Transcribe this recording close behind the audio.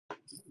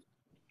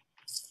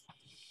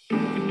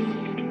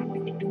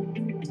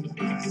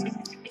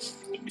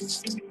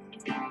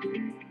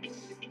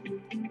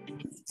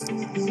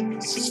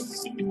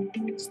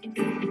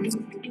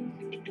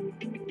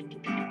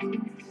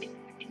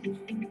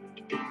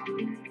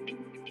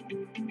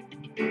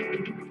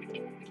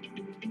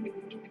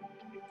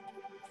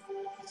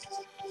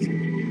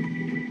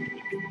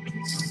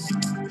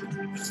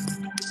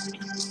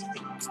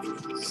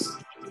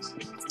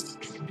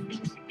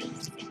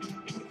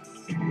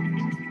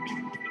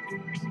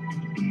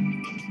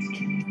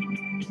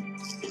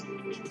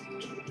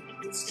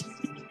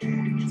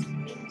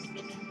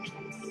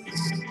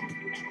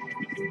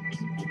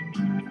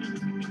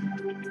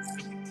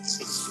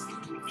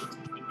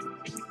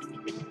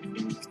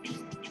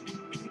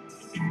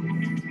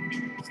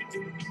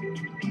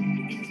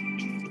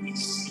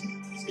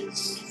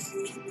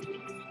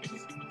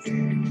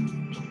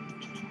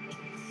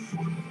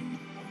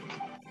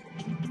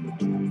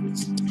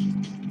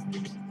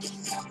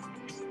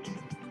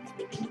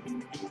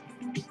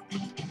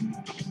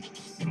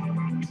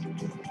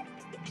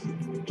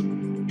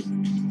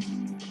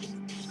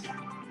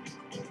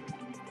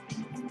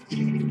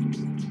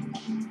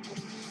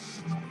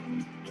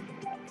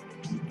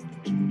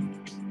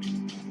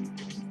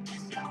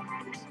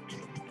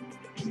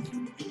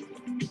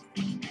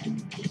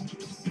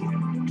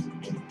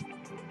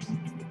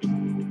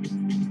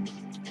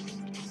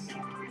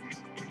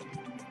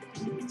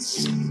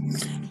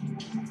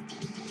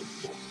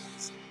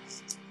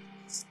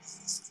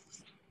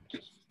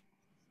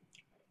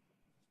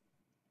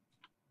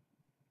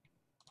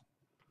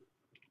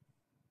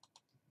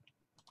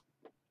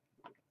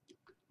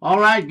All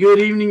right, good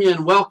evening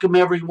and welcome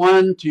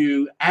everyone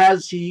to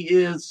As He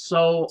Is,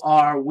 So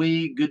Are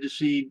We. Good to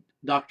see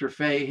Dr.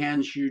 Faye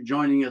Hanshu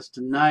joining us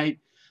tonight.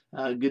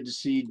 Good to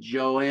see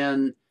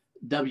Joanne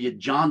W.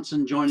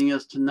 Johnson joining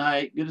us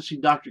tonight. Good to see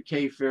Dr.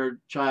 Kay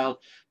Fairchild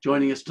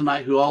joining us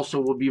tonight, who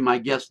also will be my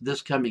guest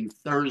this coming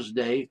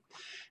Thursday.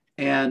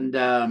 And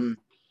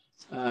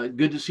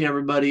good to see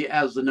everybody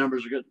as the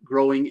numbers are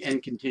growing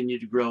and continue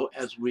to grow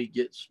as we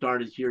get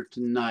started here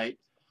tonight.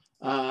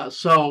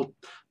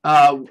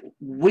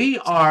 We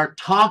are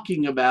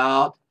talking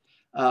about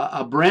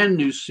a brand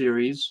new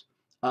series,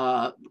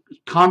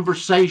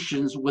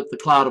 Conversations with the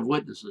Cloud of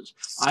Witnesses.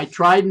 I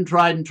tried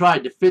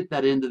to fit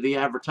that into the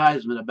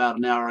advertisement about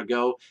an hour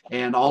ago,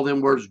 and all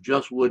them words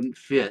just wouldn't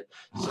fit.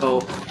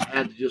 So I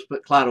had to just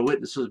put Cloud of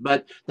Witnesses,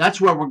 but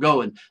that's where we're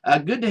going.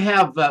 Good to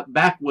have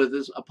back with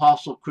us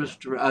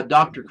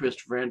Dr.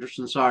 Christopher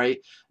Anderson,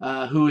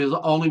 who is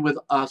only with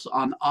us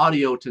on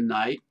audio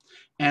tonight.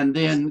 And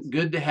then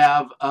good to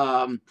have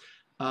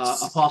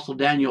Apostle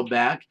Daniel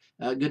back.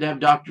 Good to have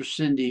Dr.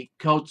 Cindye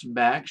Coates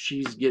back.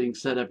 She's getting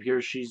set up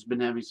here. She's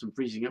been having some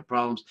freezing up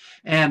problems.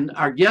 And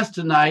our guest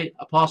tonight,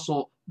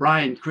 Apostle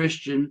Brian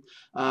Christian,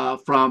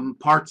 from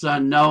parts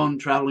unknown,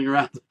 traveling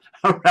around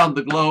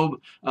the globe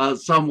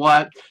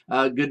somewhat.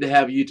 Good to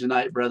have you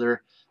tonight,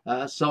 brother.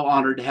 So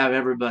honored to have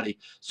everybody.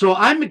 So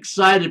I'm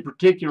excited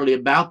particularly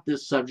about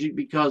this subject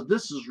because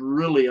this is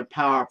really a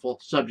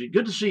powerful subject.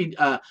 Good to see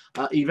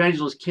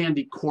Evangelist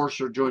Candy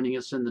Corser joining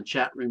us in the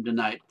chat room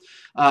tonight.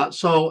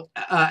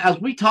 As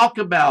we talk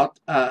about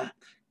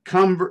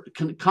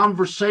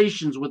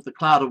conversations with the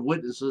cloud of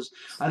witnesses,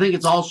 I think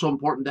it's also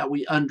important that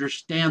we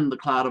understand the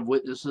cloud of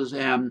witnesses,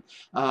 and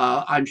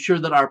I'm sure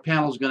that our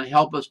panel is going to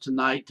help us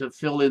tonight to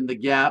fill in the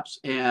gaps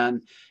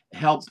and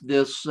help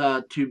this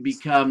to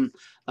become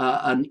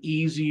an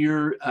easy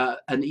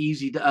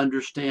to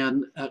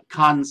understand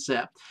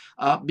concept,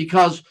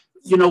 because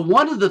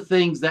one of the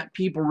things that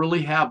people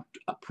really have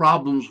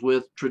problems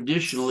with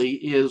traditionally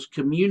is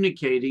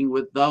communicating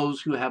with those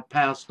who have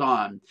passed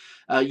on.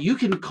 You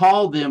can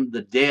call them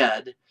the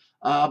dead,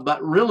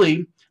 but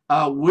really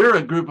we're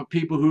a group of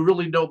people who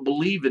really don't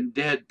believe in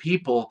dead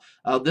people.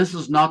 This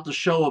is not the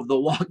show of The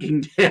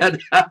Walking Dead,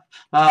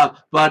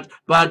 but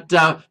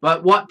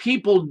what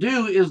people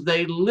do is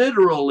they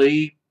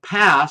literally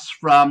pass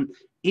from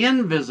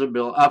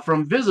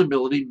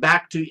visibility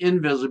back to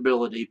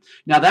invisibility.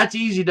 Now that's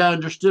easy to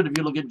understand if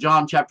you look at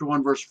John chapter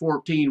 1 verse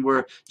 14,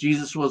 where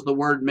Jesus was the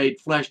Word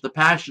made flesh. The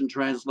Passion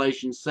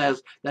Translation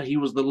says that he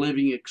was the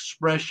living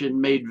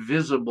expression made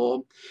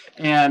visible,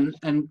 and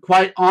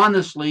quite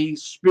honestly,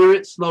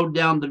 spirit slowed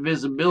down to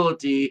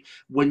visibility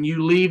when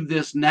you leave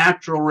this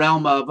natural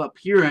realm of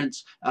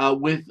appearance,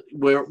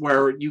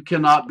 where you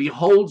cannot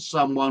behold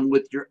someone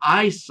with your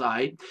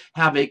eyesight,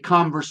 have a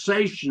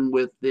conversation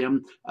with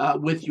them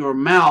with your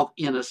mouth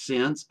in a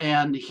sense,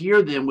 and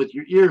hear them with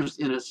your ears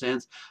in a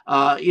sense.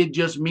 It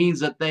just means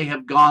that they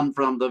have gone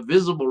from the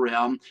visible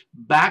realm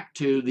back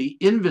to the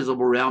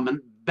invisible realm.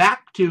 And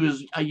back to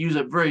is, I use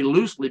it very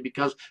loosely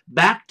because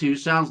back to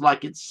sounds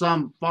like it's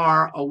some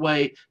far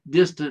away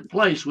distant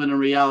place, when in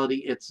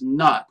reality it's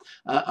not.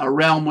 A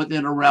realm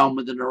within a realm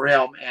within a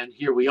realm, and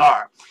here we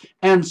are.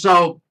 And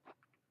so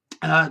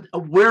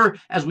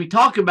as we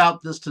talk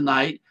about this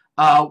tonight,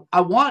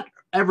 I want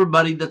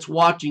everybody that's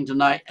watching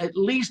tonight, at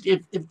least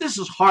if this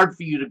is hard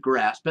for you to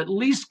grasp, at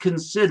least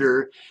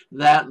consider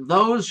that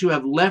those who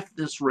have left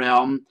this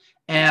realm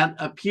and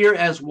appear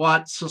as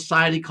what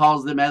society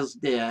calls them as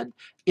dead,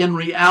 in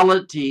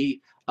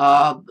reality,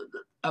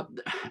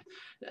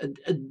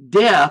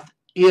 death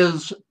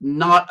is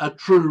not a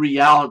true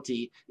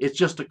reality. It's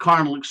just a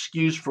carnal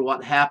excuse for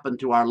what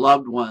happened to our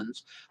loved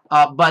ones.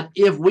 But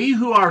if we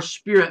who are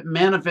spirit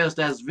manifest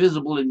as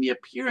visible in the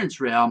appearance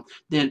realm,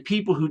 then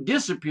people who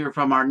disappear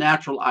from our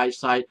natural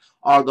eyesight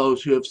are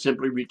those who have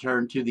simply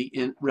returned to the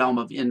realm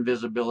of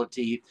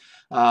invisibility.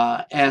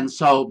 And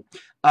so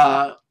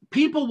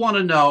people want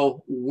to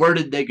know, where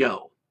did they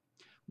go?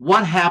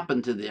 What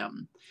happened to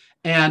them?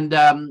 And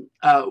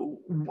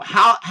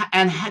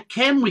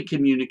can we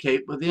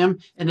communicate with him?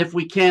 And if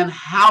we can,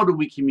 how do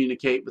we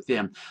communicate with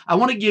him? I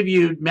want to give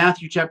you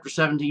Matthew chapter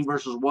 17,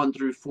 verses 1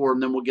 through 4,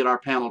 and then we'll get our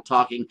panel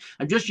talking.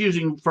 I'm just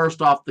using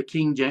first off the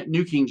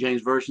New King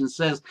James Version. It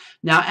says,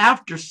 "Now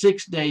after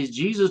 6 days,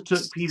 Jesus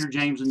took Peter,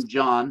 James, and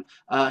John,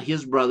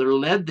 his brother,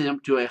 led them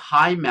to a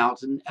high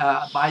mountain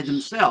by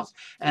themselves.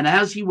 And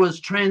as he was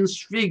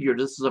transfigured,"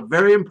 this is a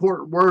very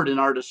important word in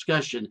our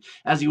discussion,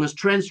 "as he was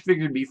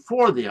transfigured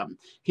before them,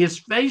 his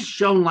face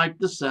shone like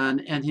the sun,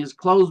 and his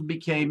clothes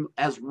became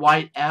as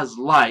white as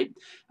light.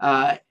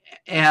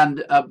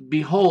 And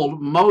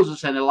behold,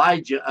 Moses and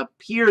Elijah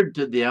appeared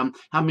to them."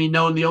 How many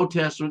know in the Old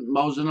Testament,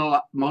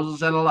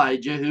 Moses and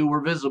Elijah, who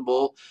were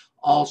visible,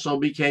 also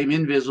became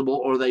invisible,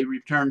 or they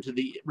returned to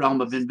the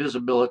realm of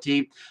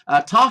invisibility,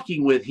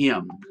 talking with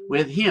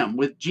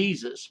with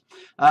Jesus.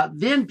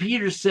 Then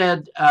Peter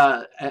said,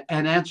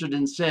 and answered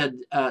and said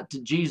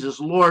to Jesus,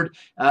 "Lord,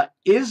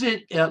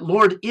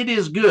 Lord, it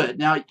is good."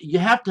 Now, you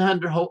have to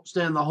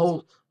understand the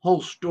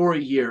whole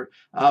story here,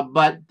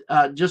 but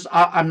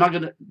I'm not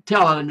going to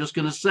tell it. I'm just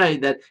going to say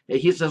that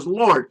he says,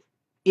 "Lord,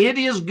 it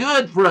is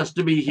good for us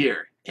to be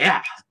here."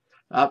 Yeah,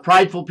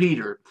 prideful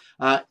Peter.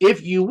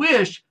 "If you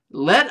wish,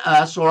 let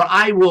us," or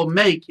I will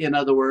make, in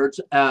other words,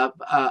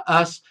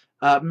 us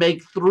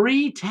make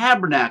 3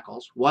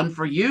 tabernacles, one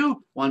for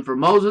you, one for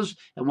Moses,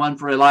 and one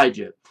for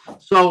Elijah.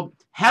 So,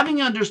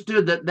 having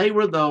understood that they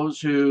were those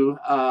who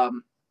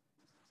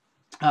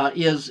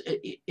is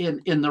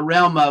in the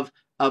realm of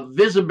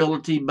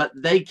visibility, but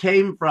they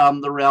came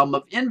from the realm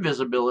of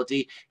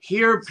invisibility.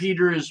 Here,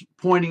 Peter is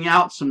pointing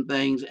out some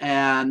things,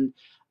 and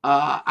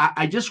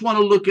I just want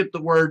to look at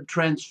the word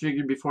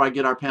transfigured before I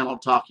get our panel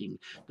talking.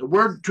 The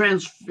word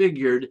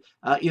transfigured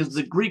is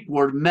the Greek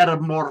word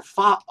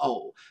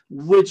metamorphoō,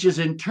 which is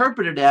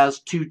interpreted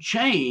as to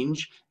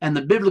change, and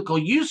the biblical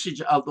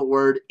usage of the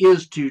word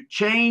is to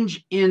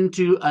change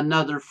into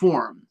another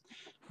form.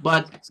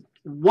 But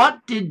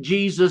what did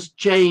Jesus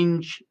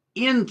change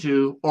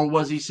into, or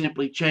was he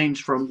simply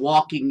changed from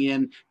walking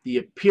in the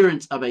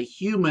appearance of a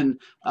human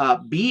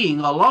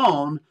being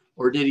alone,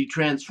 or did he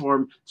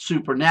transform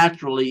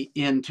supernaturally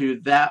into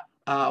that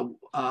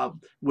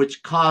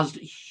which caused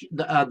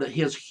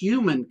his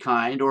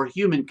humankind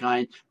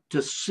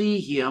to see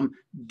him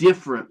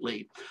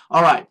differently?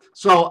 All right,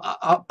 so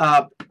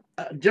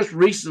just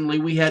recently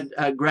we had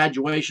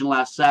graduation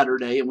last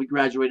Saturday, and we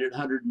graduated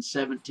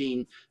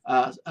 117,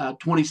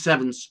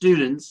 27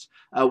 students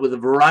with a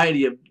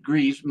variety of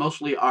degrees,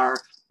 mostly our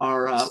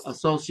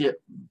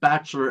associate,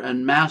 bachelor,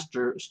 and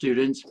master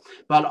students.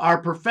 But our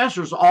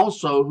professors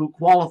also who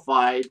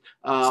qualified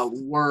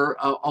were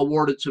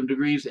awarded some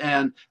degrees.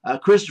 And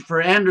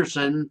Christopher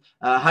Anderson,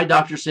 hi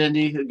Dr.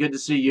 Cindye, good to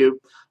see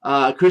you.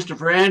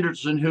 Christopher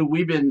Anderson, who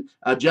we've been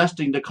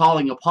adjusting to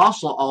calling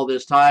apostle all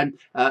this time,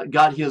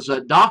 got his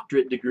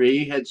doctorate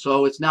degree, and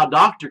so it's now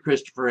Dr.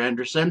 Christopher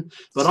Anderson.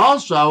 But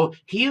also,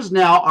 he is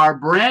now our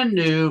brand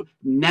new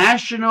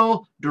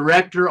national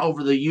director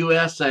over the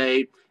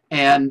USA.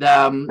 And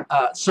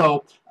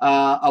so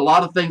a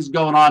lot of things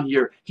going on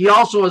here. He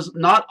also is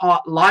not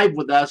live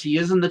with us. He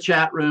is in the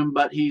chat room,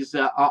 but he's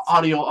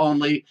audio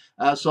only.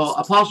 So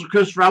Apostle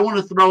Christopher, I want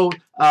to throw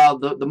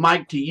the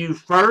mic to you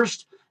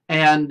first.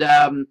 And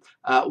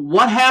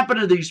what happened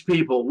to these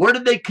people? Where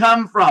did they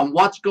come from?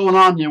 What's going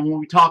on here when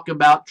we talk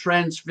about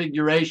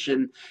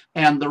transfiguration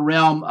and the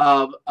realm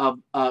of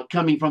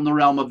coming from the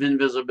realm of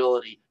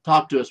invisibility?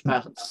 Talk to us,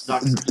 Pastor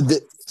Doctor.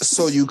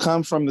 So you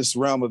come from this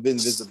realm of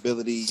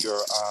invisibility.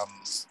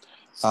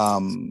 I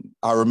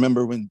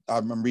remember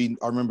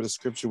the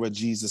scripture where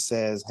Jesus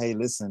says, "Hey,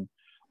 listen,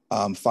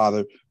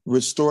 Father,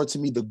 restore to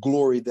me the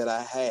glory that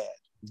I had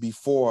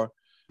before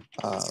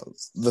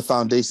the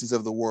foundations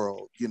of the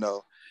world."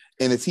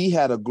 And if he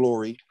had a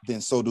glory,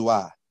 then so do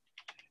I,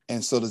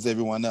 and so does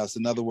everyone else.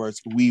 In other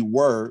words, we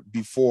were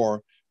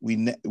before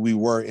we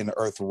were in the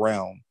earth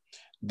realm.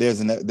 There's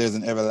an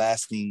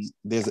everlasting.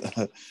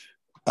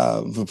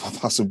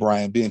 Apostle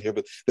Brian being here,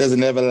 but there's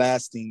an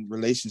everlasting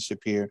relationship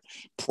here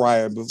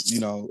prior,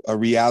 a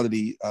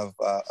reality of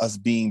us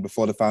being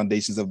before the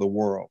foundations of the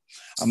world.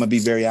 I'm gonna be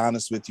very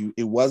honest with you.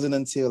 It wasn't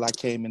until I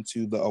came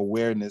into the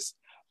awareness,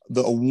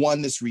 the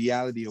oneness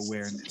reality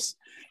awareness,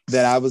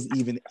 that I was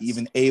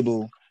even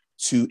able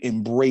to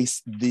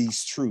embrace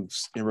these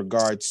truths in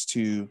regards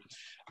to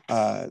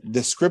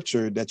the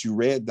scripture that you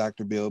read,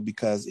 Dr. Bill,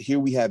 because here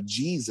we have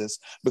Jesus,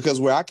 because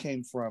where I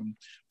came from,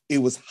 it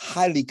was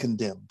highly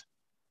condemned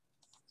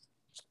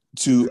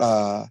to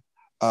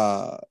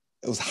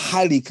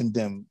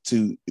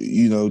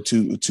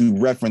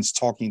reference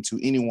talking to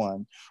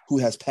anyone who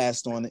has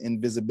passed on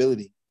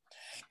invisibility.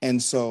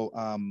 And so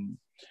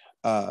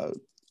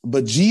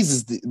but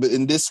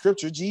in this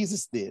scripture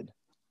Jesus did,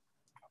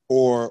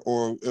 or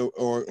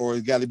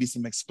it got to be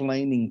some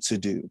explaining to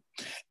do.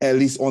 At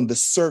least on the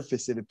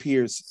surface it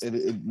appears, at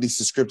least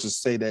the scriptures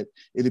say that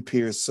it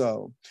appears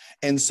so.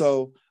 And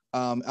so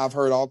I've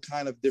heard all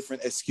kind of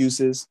different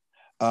excuses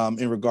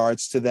in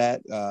regards to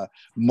that.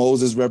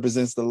 Moses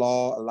represents the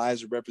law,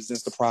 Elijah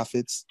represents the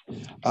prophets.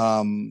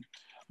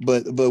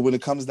 But when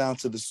it comes down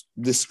to this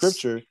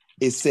scripture,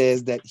 it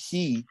says that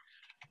he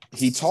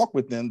talked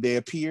with them. They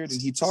appeared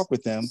and he talked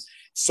with them,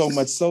 so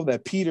much so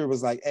that Peter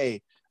was like,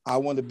 "Hey, I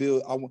want to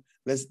build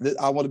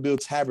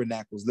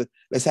tabernacles.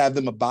 Let's have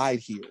them abide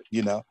here,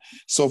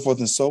 so forth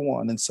and so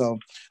on." And so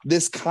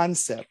this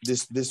concept,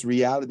 this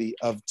reality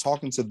of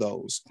talking to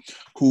those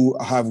who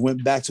have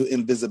went back to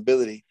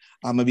invisibility,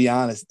 I'm gonna be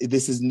honest,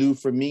 this is new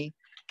for me,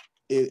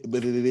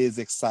 but it is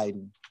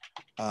exciting.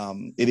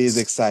 It is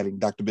exciting,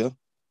 Dr. Bill.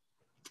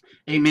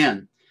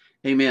 Amen.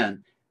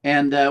 Amen.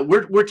 And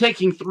we're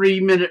taking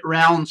 3-minute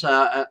rounds,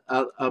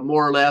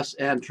 more or less,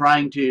 and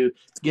trying to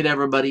get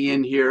everybody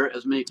in here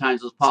as many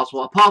times as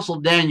possible. Apostle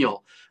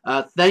Daniel,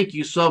 thank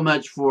you so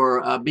much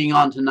for being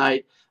on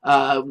tonight.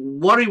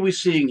 What are we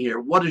seeing here?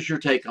 What is your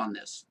take on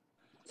this?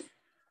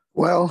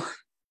 Well,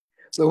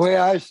 the way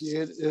I see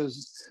it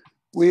is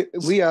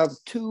we have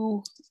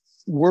two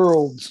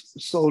worlds,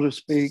 so to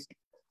speak,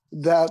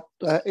 that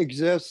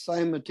exist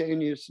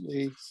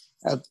simultaneously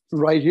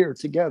right here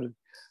together.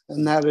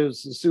 And that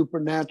is the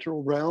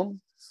supernatural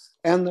realm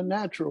and the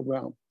natural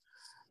realm.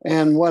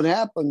 And what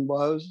happened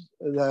was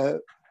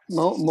that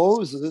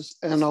Moses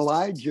and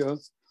Elijah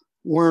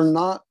were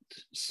not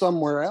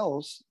somewhere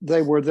else.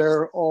 They were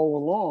there all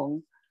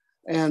along.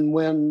 And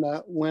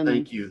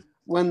Thank you.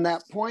 When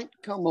that point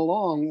come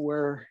along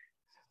where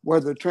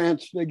the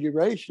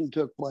transfiguration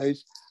took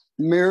place,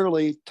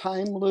 merely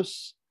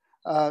timelessness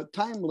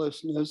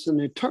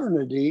and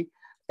eternity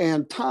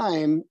and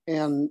time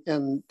and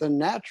the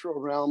natural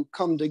realm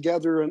come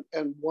together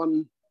at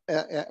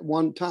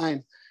one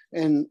time,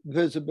 and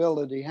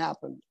visibility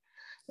happened.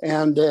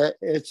 And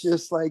it's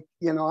just like,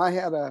 I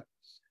had a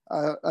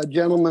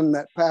gentleman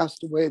that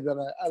passed away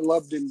that I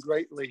loved him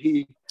greatly.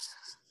 He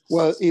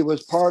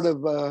was part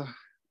of a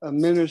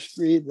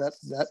ministry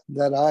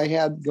that I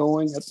had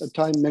going at the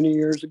time many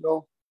years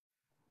ago,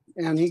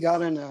 and he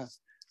got in a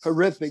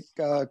horrific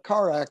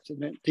car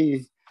accident.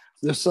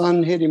 The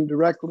sun hit him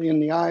directly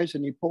in the eyes,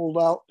 and he pulled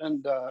out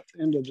and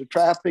into the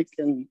traffic,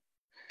 and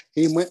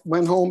he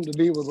went home to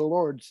be with the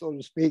Lord, so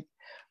to speak.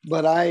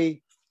 But I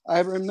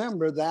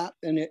remember that,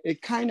 and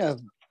it kind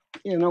of,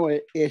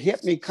 it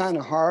hit me kind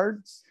of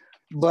hard.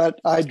 But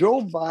I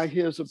drove by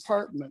his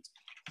apartment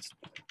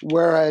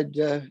where I'd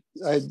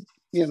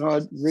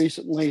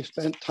recently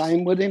spent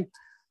time with him,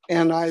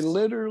 and I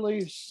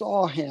literally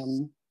saw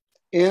him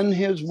in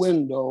his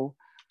window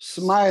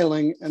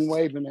smiling and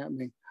waving at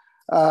me.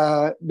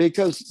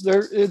 Because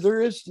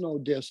there is no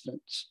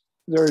distance.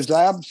 There's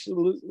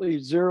absolutely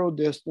zero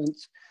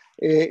distance.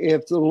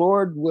 If the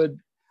Lord would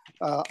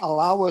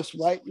allow us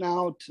right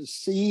now to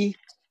see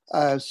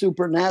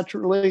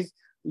supernaturally,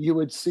 you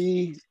would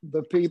see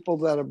the people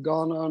that have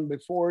gone on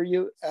before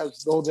you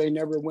as though they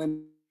never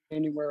went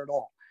anywhere at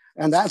all.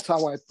 And that's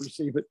how I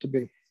perceive it to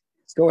be.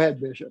 Go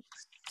ahead, Bishop.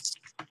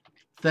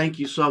 Thank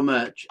you so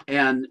much.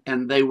 And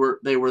they were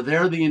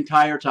there the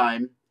entire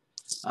time.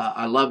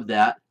 I love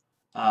that.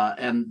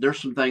 And there's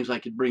some things I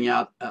could bring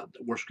out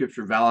where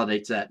Scripture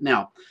validates that.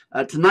 Now,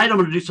 tonight I'm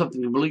going to do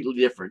something completely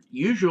different.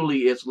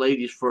 Usually it's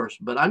ladies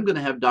first, but I'm going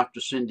to have Dr.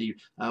 Cindye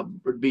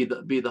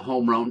be the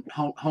home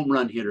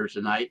run hitter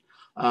tonight.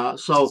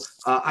 So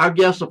our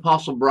guest,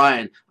 Apostle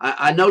Brian,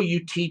 I know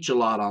you teach a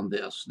lot on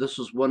this. This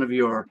is one of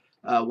your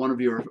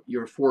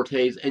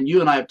fortes, and you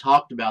and I have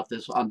talked about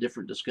this on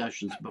different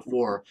discussions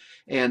before,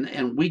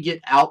 and we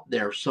get out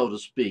there, so to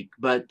speak,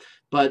 but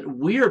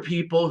we are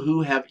people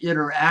who have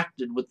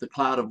interacted with the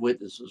cloud of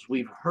witnesses.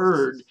 We've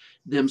heard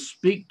them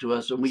speak to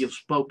us, and we have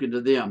spoken to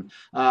them.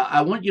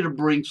 I want you to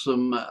bring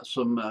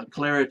some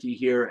clarity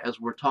here as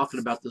we're talking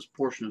about this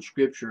portion of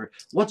Scripture.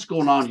 What's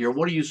going on here?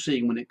 What are you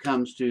seeing when it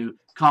comes to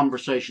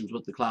conversations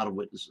with the cloud of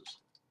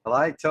witnesses? Well,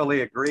 I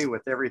totally agree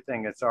with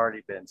everything that's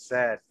already been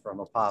said from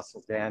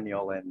Apostle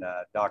Daniel and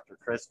Dr.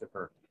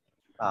 Christopher.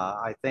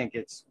 I think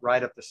it's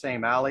right up the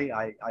same alley.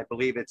 I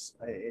believe it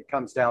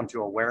comes down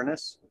to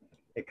awareness.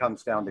 It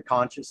comes down to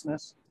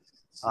consciousness.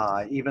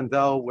 Even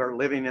though we're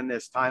living in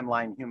this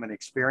timeline human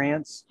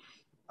experience,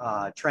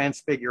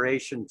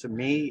 transfiguration to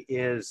me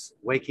is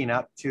waking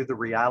up to the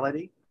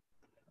reality.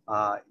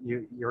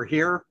 You're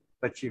here,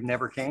 but you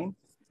never came.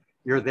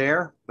 You're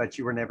there, but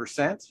you were never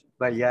sent,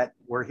 but yet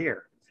we're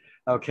here.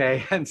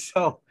 Okay. And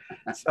so,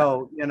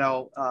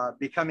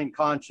 becoming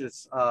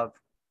conscious of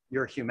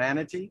your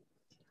humanity,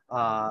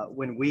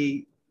 when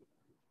we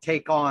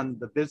take on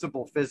the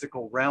visible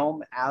physical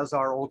realm as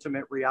our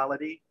ultimate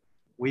reality,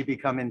 we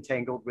become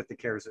entangled with the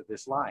cares of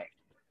this life.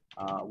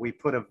 We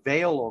put a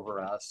veil over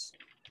us,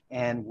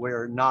 and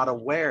we're not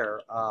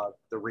aware of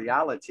the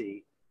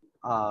reality,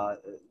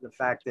 the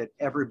fact that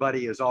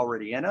everybody is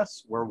already in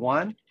us. We're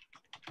one.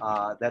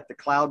 That the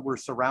cloud we're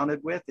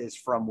surrounded with is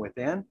from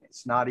within.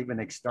 It's not even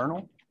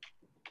external.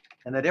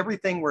 And that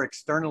everything we're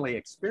externally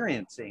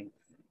experiencing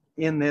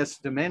in this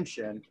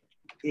dimension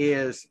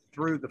is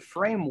through the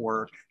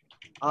framework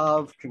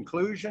of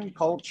conclusion,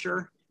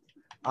 culture,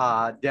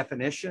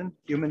 definition,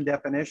 human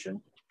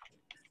definition.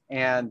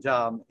 And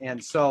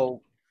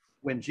so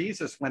when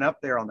Jesus went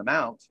up there on the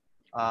mount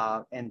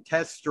and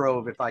test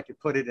drove, if I could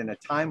put it in a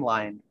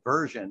timeline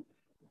version,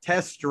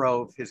 test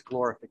drove his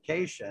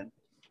glorification,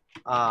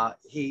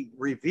 he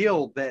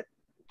revealed that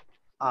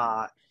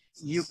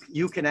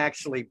you can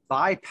actually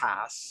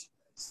bypass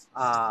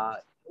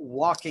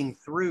walking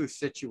through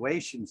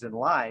situations in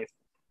life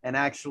and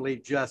actually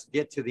just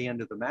get to the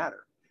end of the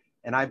matter.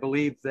 And I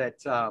believe that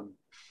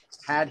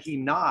had he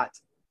not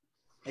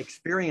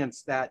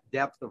experienced that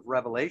depth of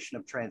revelation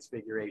of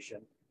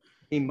transfiguration,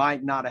 he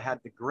might not have had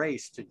the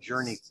grace to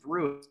journey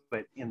through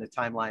it in the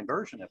timeline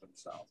version of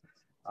himself.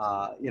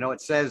 You know,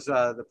 it says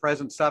the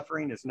present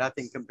suffering is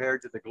nothing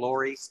compared to the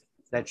glory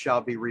that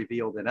shall be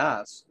revealed in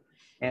us.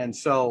 And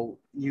so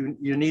you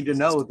need to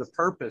know the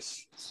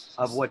purpose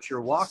of what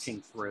you're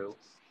walking through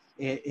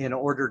in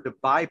order to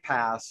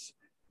bypass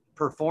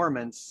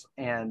performance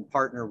and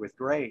partner with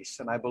grace.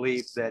 And I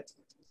believe that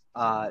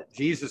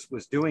Jesus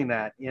was doing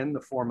that in the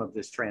form of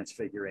this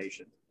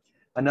transfiguration.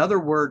 Another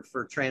word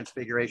for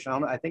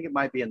transfiguration, I think it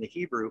might be in the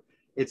Hebrew,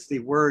 it's the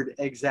word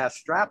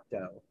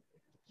exastrapto,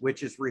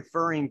 which is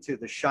referring to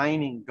the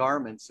shining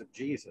garments of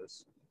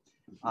Jesus,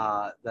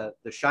 the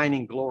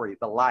shining glory,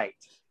 the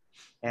light.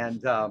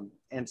 And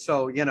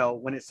so, you know,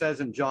 when it says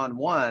in John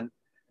 1,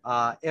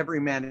 every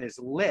man is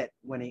lit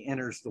when he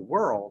enters the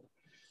world,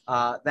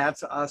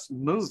 that's us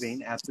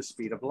moving at the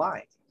speed of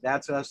light.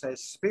 That's us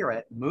as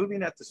spirit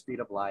moving at the speed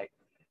of light,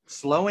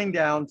 slowing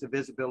down to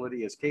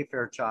visibility, as Kay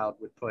Fairchild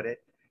would put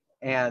it.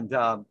 And,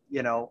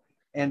 you know,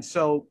 and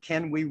so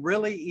can we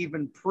really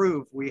even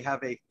prove we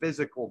have a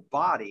physical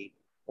body,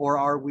 or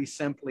are we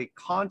simply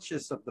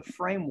conscious of the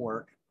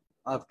framework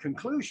of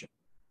conclusion?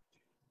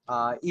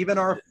 Even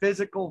our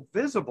physical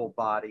visible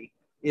body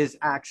is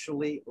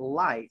actually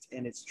light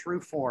in its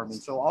true form.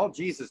 And so all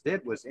Jesus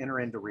did was enter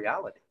into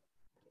reality.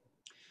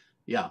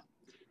 Yeah.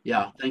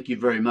 Yeah, thank you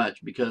very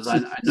much, because I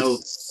know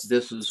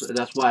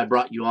that's why I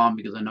brought you on,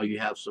 because I know you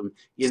have some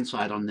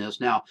insight on this.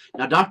 Now,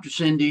 Dr.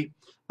 Cindye,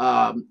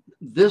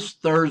 this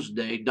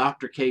Thursday,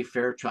 Dr. Kay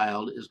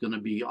Fairchild is going to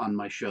be on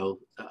my show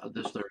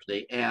this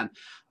Thursday. And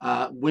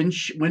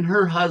when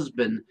her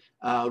husband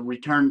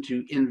returned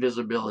to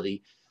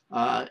invisibility,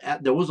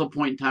 there was a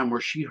point in time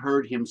where she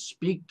heard him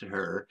speak to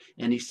her,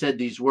 and he said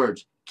these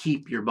words,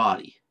 "Keep your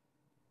body."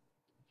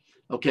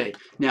 Okay,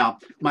 now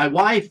my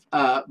wife,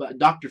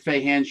 Dr.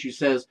 Fahan, she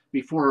says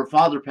before her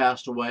father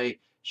passed away,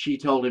 she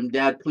told him,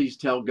 "Dad, please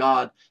tell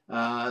God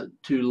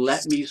to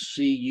let me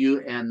see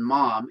you and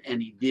Mom,"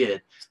 and he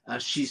did.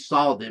 She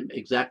saw them,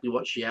 exactly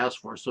what she asked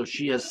for. So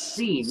she has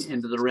seen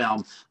into the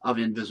realm of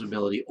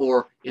invisibility,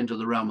 or into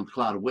the realm of the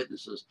cloud of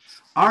witnesses.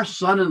 Our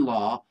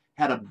son-in-law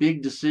had a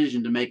big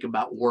decision to make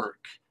about work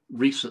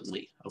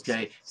recently,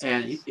 okay,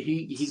 and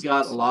he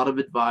got a lot of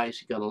advice.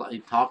 He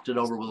talked it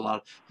over with a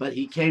lot, but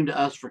he came to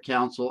us for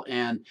counsel,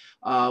 and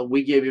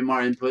we gave him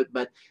our input.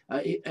 But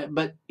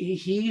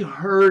he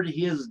heard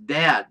his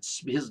dad.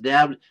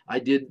 I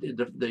did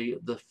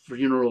the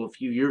funeral a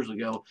few years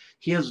ago.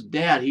 He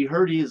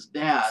heard his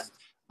dad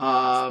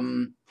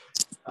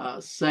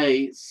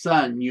say,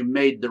 "Son, you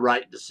made the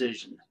right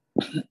decision."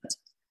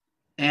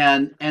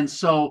 And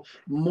so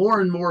more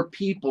and more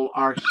people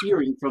are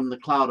hearing from the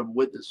cloud of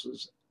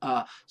witnesses.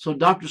 So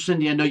Dr.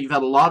 Cindye, I know you've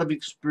had a lot of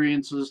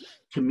experiences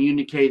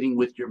communicating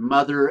with your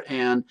mother,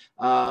 and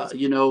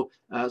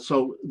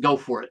so go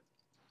for it.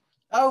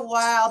 Oh,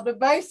 wow. The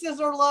bases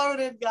are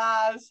loaded,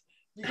 guys.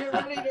 You get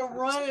ready to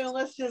run, and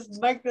let's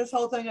just make this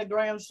whole thing a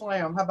grand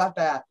slam. How about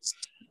that?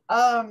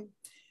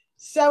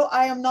 So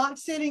I am not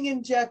sitting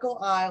in Jekyll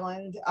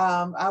Island.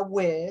 I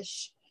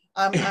wish.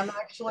 I'm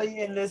actually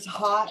in this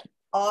hot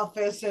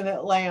office in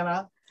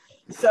Atlanta.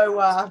 So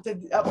I have to,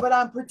 but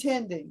I'm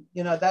pretending,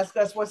 you know,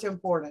 that's what's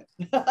important.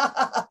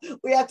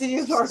 We have to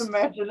use our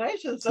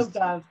imagination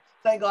sometimes.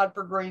 Thank God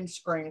for green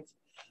screens.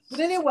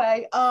 But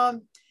anyway,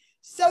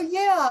 so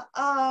yeah,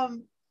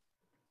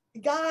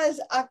 guys,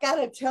 I got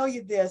to tell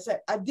you this.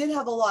 I did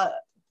have a lot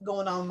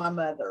going on with my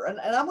mother, and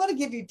I'm going to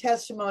give you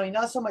testimony,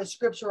 not so much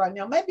scripture right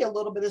now, maybe a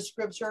little bit of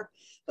scripture,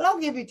 but I'll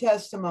give you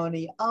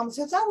testimony.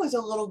 Since I was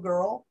a little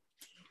girl,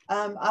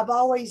 I've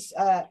always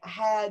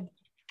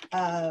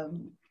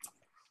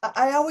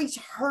I always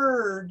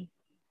heard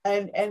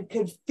and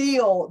could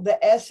feel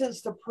the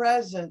essence, the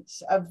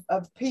presence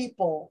of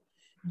people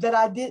that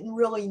I didn't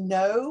really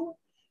know.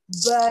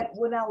 But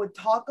when I would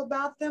talk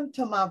about them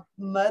to my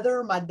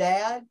mother, my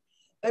dad,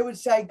 they would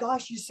say,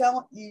 "Gosh, it's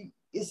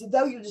as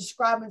though you're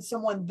describing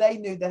someone they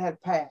knew that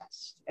had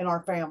passed in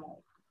our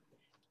family."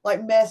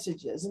 Like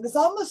messages. And this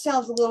almost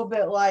sounds a little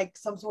bit like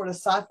some sort of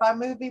sci-fi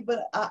movie,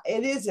 but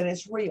it isn't.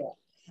 It's real.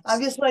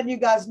 I'm just letting you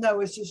guys know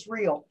it's just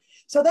real.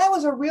 So that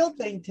was a real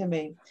thing to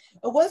me.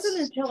 It wasn't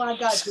until I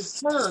got to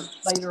church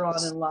later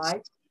on in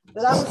life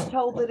that I was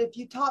told that if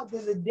you talk to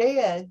the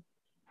dead,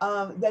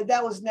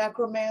 that was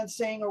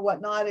necromancing or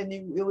whatnot, and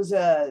it was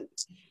a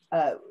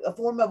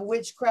form of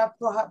witchcraft,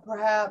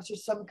 perhaps, or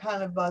some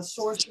kind of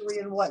sorcery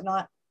and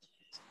whatnot.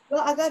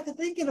 Well, I got to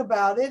thinking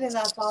about it, and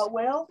I thought,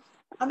 well,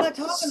 I'm not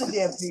talking to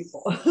dead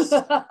people.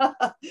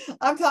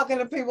 I'm talking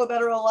to people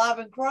that are alive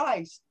in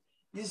Christ,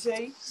 you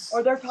see,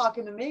 or they're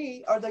talking to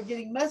me, or they're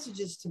getting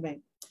messages to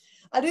me.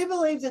 I do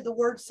believe that the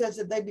word says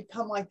that they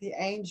become like the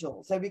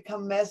angels. They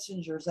become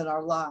messengers in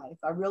our life.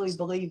 I really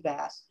believe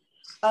that.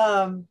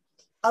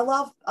 I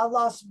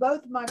lost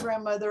both my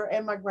grandmother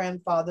and my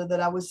grandfather that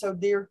I was so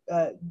dear.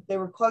 They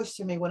were close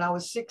to me when I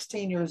was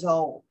 16 years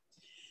old.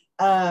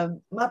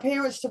 My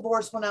parents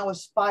divorced when I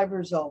was 5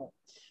 years old.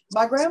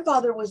 My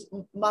grandfather was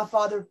my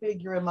father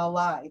figure in my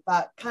life.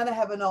 I kind of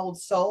have an old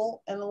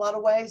soul in a lot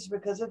of ways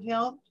because of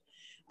him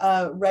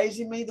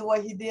raising me the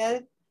way he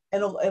did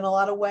in a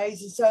lot of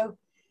ways. And so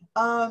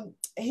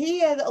he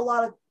had a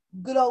lot of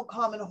good old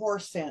common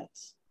horse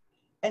sense.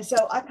 And so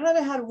I kind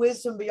of had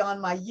wisdom beyond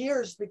my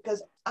years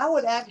because I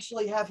would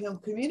actually have him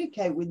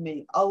communicate with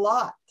me a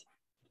lot,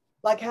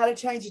 like how to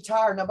change a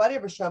tire. Nobody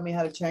ever showed me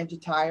how to change a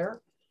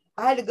tire.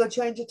 I had to go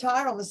change a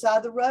tire on the side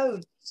of the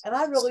road. And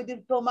I really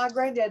did feel my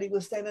granddaddy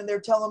was standing there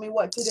telling me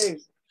what to do.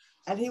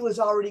 And he was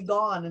already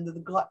gone into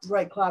the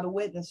great cloud of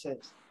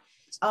witnesses.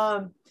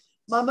 My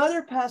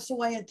mother passed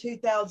away in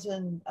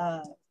 2000.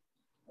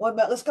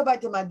 Let's go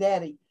back to my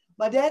daddy.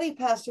 My daddy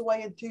passed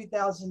away in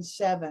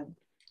 2007.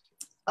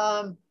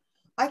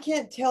 I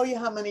can't tell you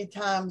how many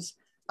times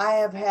I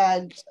have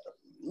had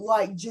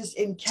like just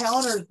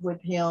encounters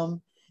with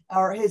him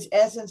or his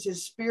essence,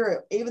 his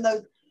spirit, even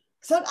though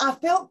I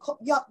felt,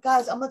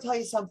 guys, I'm going to tell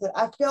you something.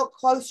 I felt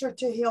closer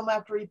to him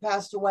after he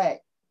passed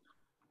away.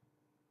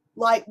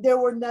 Like there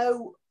were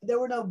no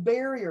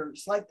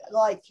barriers. Like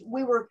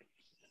we were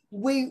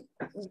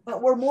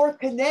more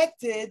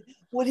connected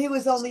when he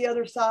was on the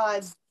other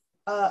side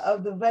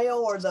of the veil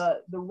or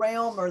the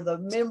realm or the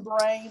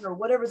membrane or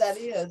whatever that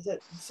is that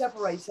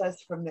separates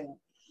us from them.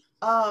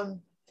 I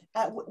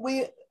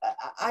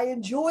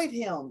enjoyed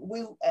him.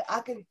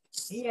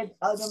 He had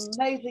an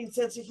amazing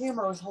sense of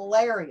humor. It was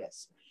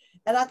hilarious.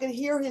 And I could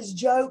hear his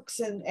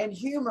jokes and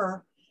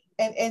humor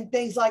and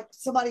things like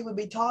somebody would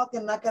be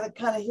talking and I could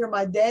kind of hear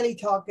my daddy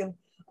talking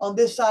on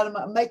this side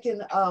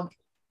of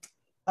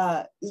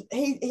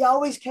he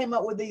always came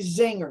up with these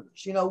zingers,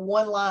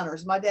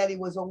 one-liners. My daddy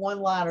was a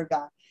one-liner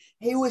guy.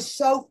 He was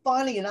so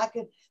funny and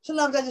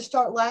sometimes I just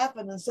start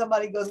laughing and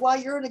somebody goes, well,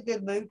 you're in a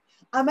good mood.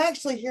 I'm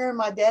actually hearing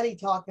my daddy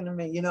talking to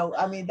me,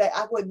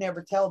 I would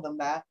never tell them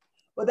that,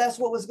 but that's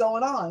what was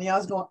going on. I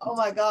was going, oh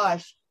my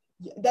gosh,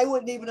 they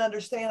wouldn't even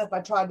understand if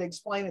I tried to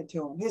explain it to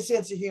them, his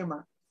sense of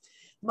humor.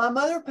 My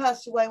mother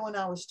passed away when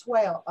I was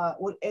 12,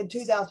 in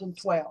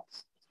 2012.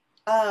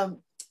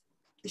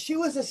 She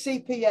was a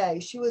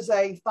CPA. She was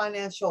a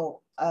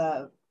financial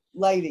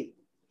lady.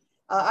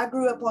 I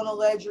grew up on a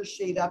ledger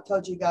sheet. I've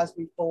told you guys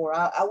before.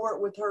 I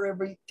worked with her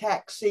every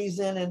tax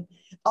season and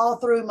all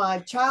through my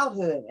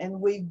childhood.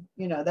 And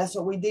that's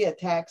what we did,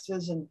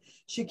 taxes. And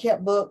she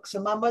kept books.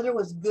 And my mother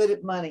was good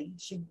at money.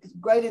 She was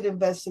great at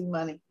investing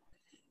money.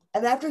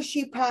 And after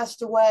she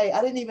passed away,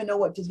 I didn't even know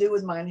what to do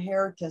with my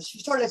inheritance. She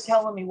started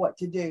telling me what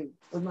to do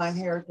with my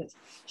inheritance.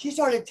 She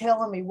started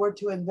telling me where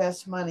to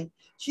invest money.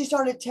 She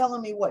started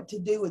telling me what to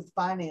do with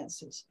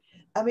finances.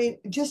 I mean,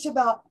 just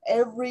about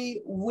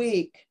every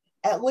week,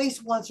 at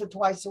least once or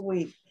twice a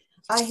week,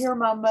 I hear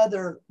my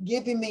mother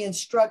giving me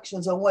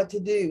instructions on what to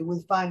do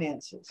with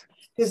finances.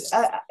 Because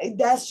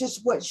that's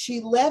just what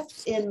she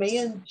left in me,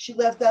 and she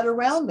left that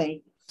around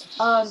me.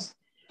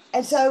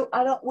 And so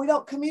we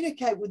don't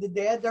communicate with the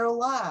dead. They're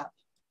alive.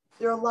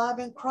 They're alive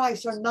in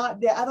Christ. They're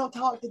not dead. I don't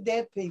talk to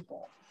dead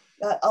people.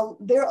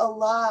 They're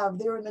alive.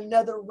 They're in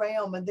another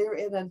realm and they're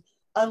in an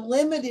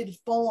unlimited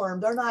form.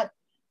 They're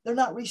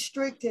not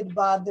restricted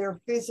by their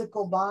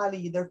physical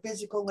body, their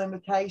physical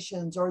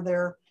limitations, or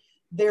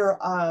their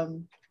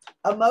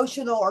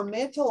emotional or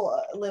mental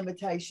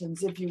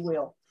limitations, if you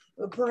will.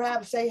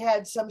 Perhaps they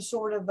had some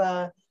sort of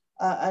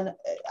I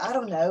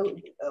don't know,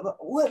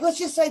 let's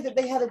just say that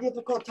they had a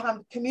difficult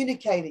time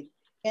communicating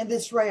in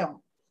this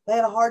realm. They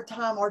had a hard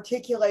time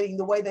articulating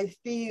the way they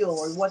feel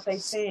or what they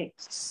think.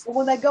 But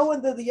when they go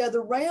into the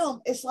other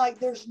realm, it's like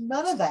there's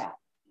none of that.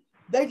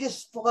 They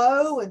just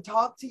flow and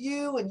talk to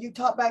you and you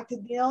talk back to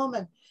them.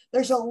 And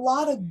there's a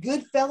lot of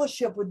good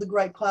fellowship with the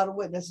great cloud of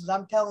witnesses.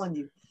 I'm telling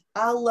you,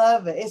 I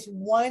love it. It's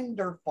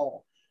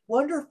wonderful.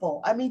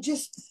 Wonderful. I mean,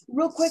 just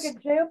real quick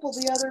example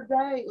the other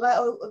day,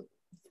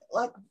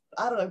 like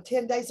I don't know,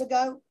 10 days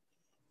ago,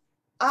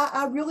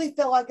 I really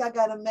felt like I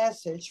got a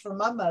message from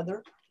my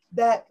mother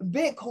that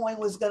Bitcoin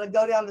was going to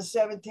go down to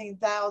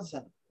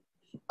 17,000.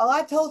 Oh,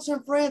 I told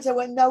some friends, I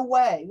went, no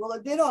way. Well,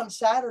 it did on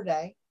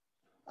Saturday.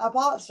 I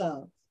bought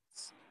some.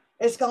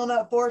 It's gone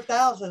up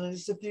 4,000 in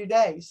just a few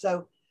days.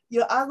 So,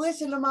 I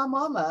listen to my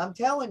mama. I'm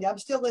telling you, I'm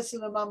still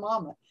listening to my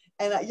mama.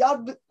 And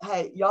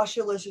y'all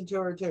should listen to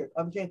her too.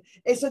 I'm telling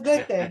you, it's a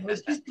good thing. But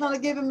she's kind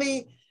of giving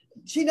me,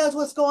 she knows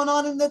what's going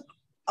on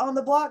on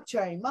the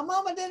blockchain. My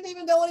mama didn't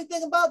even know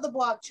anything about the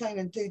blockchain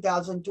in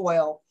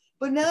 2012,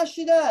 but now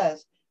she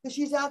does because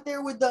she's out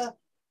there with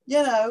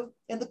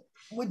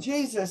with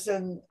Jesus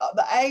and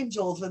the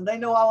angels, and they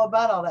know all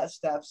about all that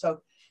stuff.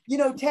 So,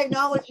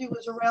 technology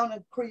was around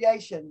in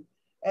creation,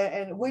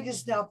 and we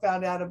just now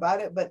found out about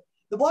it. But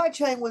the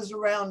blockchain was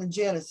around in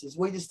Genesis.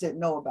 We just didn't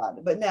know about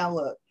it. But now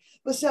look.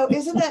 But so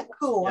isn't that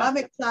cool? Yeah. I'm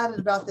excited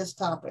about this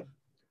topic.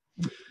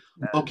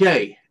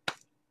 Okay.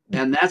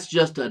 And that's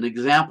just an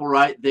example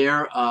right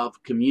there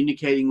of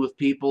communicating with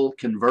people,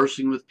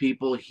 conversing with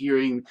people,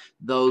 hearing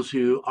those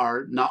who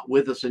are not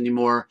with us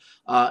anymore,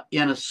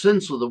 in a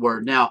sense of the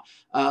word. Now,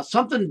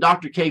 something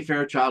Dr. Kay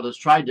Fairchild has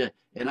tried to,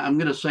 and I'm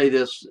going to say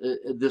this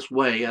this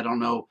way, I don't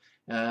know,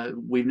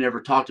 we've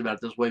never talked about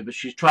it this way, but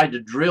she's tried to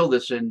drill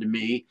this into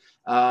me,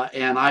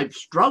 and I've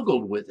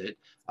struggled with it.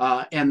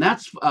 And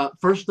that's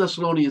 1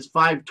 Thessalonians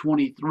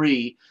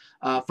 5:23.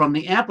 From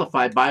the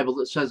Amplified Bible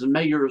that says,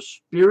 "May your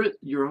spirit,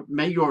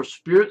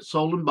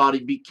 soul, and body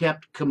be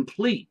kept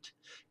complete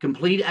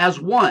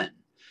as one."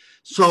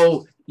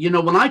 So, you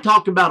know, when I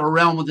talk about a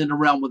realm within a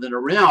realm within a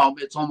realm,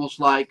 it's almost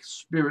like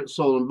spirit,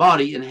 soul, and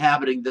body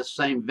inhabiting this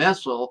same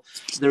vessel.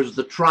 There's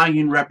the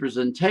triune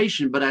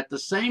representation, but at the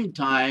same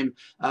time,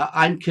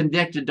 I'm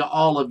connected to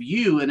all of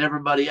you and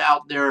everybody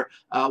out there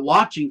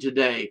watching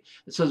today.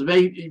 It says,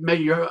 may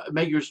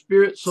your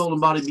spirit, soul, and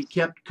body be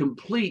kept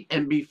complete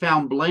and be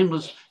found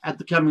blameless at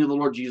the coming of the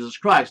Lord Jesus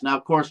Christ. Now,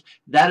 of course,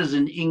 that is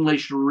an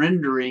English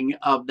rendering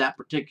of that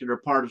particular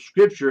part of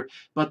Scripture,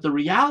 but the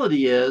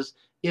reality is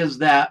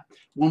that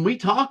when we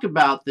talk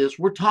about this,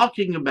 we're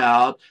talking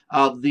about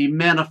the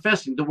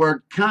manifesting. The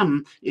word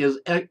 "come" is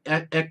I'm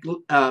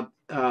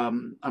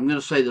going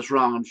to say this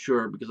wrong, I'm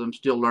sure, because I'm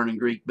still learning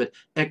Greek, but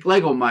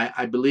eklegomai,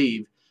 I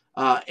believe.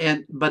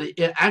 But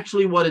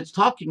actually what it's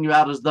talking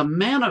about is the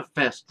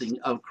manifesting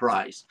of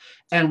Christ.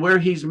 And where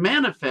he's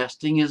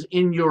manifesting is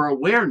in your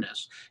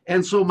awareness.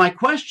 And so my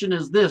question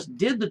is this: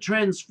 did the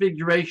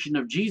transfiguration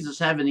of Jesus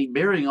have any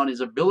bearing on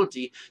his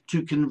ability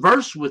to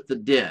converse with the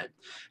dead?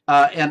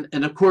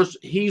 And of course,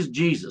 he's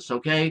Jesus,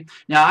 okay?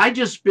 Now, I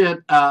just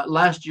spent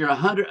last year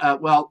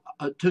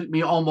it took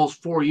me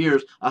almost 4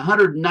 years,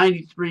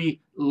 193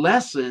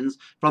 lessons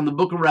from the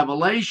book of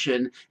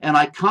Revelation, and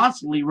I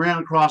constantly ran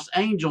across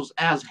angels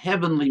as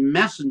heavenly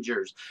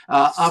messengers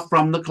up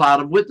from the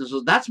cloud of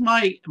witnesses. That's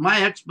my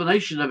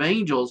explanation of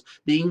angels,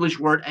 the English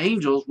word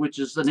angels, which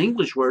is an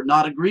English word,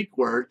 not a Greek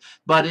word,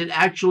 but it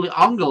actually,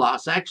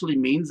 angelos, actually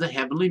means the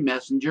heavenly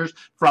messengers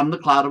from the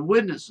cloud of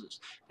witnesses.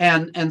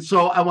 And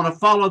so I want to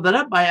follow that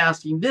up by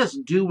asking this: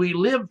 do we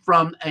live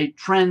from a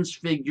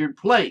transfigured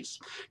place?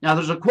 Now,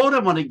 there's a quote I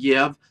want to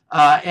give,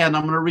 and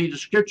I'm going to read a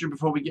scripture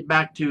before we get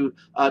back to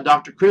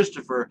Dr.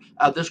 Christopher.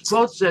 This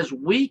quote says,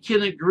 "We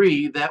can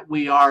agree that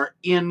we are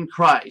in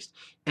Christ,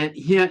 and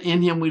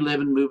in him we live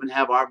and move and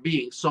have our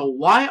being." So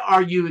why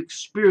are you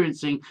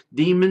experiencing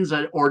demons,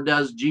 or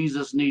does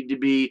Jesus need to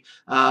be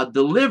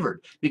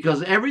delivered?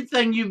 Because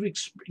everything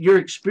you're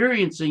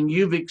experiencing,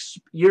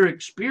 you're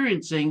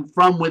experiencing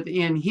from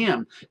within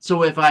him.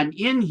 So if I'm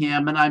in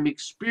him and I'm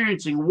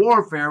experiencing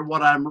warfare,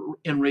 what I'm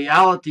in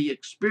reality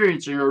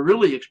experiencing, or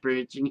really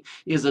experiencing,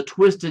 is a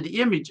twisted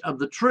image of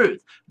the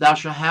truth. "Thou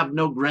shalt have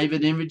no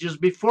graven images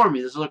before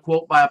me." This is a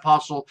quote by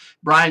Apostle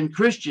Brian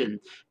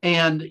Christian.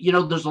 And you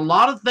know, there's a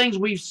lot of things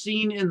we've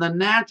seen in the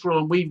natural,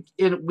 and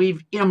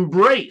we've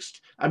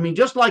embraced. I mean,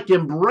 just like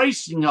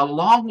embracing a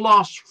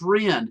long-lost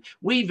friend,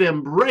 we've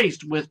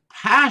embraced with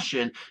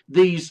passion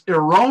these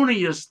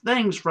erroneous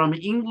things from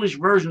English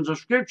versions of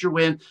Scripture,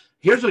 when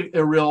here's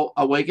a real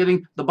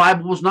awakening: the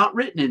Bible was not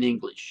written in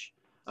English.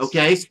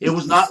 Okay, it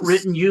was not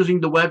written using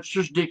the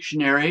Webster's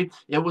Dictionary.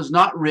 It was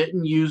not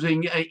written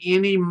using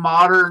any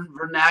modern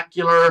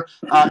vernacular,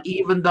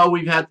 even though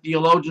we've had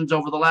theologians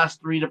over the last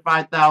 3,000 to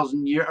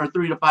 5,000 years, or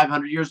 300 to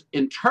 500 years,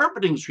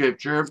 interpreting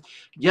Scripture.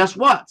 Guess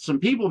what? Some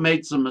people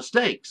made some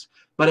mistakes.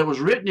 But it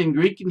was written in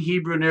Greek and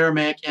Hebrew and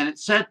Aramaic and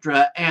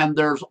etc. And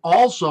there's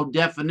also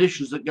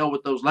definitions that go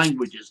with those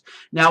languages.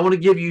 Now, I want to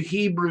give you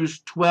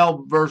Hebrews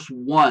 12, verse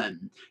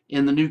 1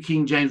 in the New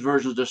King James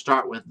Version to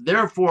start with.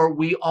 "Therefore,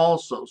 we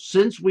also,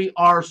 since we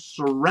are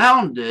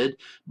surrounded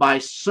by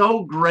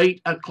so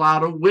great a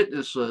cloud of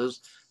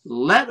witnesses,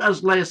 let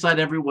us lay aside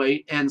every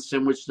weight and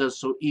sin which does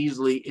so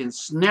easily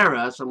ensnare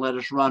us, and let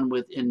us run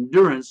with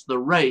endurance the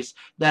race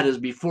that is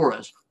before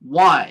us."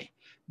 Why?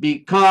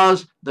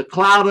 Because the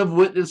cloud of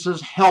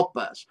witnesses help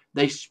us.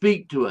 They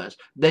speak to us.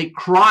 They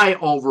cry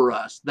over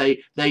us.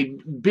 They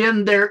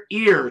bend their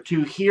ear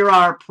to hear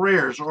our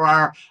prayers or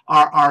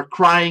our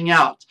crying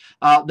out.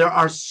 There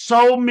are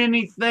so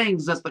many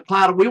things that the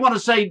cloud, we want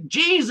to say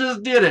Jesus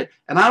did it,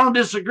 and I don't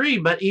disagree,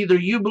 but either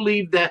you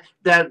believe that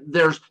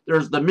there's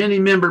the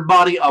many-membered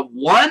body of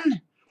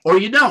one, or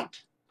you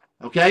don't.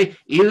 Okay,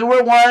 either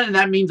we're one, and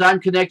that means I'm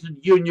connected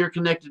to you and you're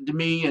connected to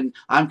me, and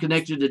I'm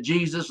connected to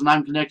Jesus and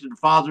I'm connected to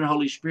Father and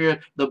Holy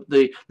Spirit,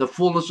 the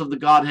fullness of the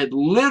Godhead,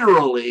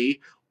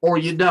 literally, or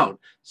you don't.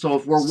 So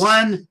if we're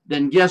one,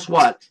 then guess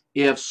what?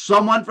 If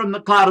someone from the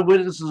cloud of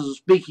witnesses is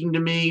speaking to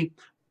me,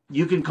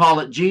 you can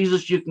call it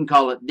Jesus, you can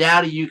call it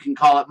Daddy, you can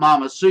call it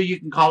Mama Sue, you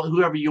can call it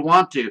whoever you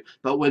want to.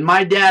 But when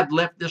my dad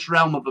left this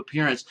realm of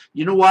appearance,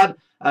 you know what?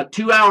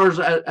 2 hours,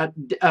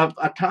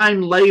 a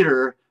time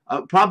later,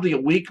 probably a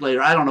week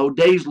later, I don't know,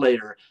 days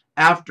later,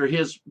 after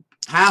his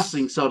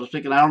passing, so to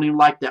speak, and I don't even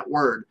like that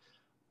word,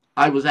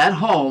 I was at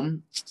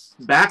home,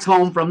 back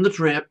home from the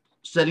trip,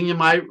 sitting in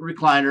my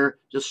recliner,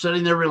 just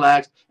sitting there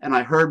relaxed, and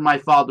I heard my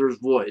Father's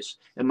voice.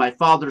 And my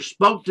Father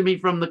spoke to me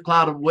from the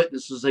cloud of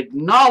witnesses,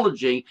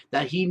 acknowledging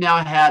that he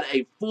now had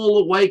a full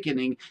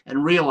awakening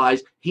and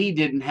realized he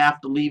didn't have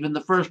to leave in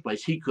the first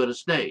place. He could have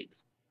stayed.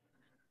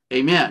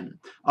 Amen.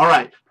 All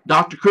right,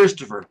 Dr.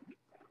 Christopher.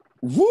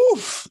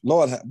 Woof,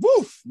 Lord,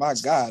 woof, my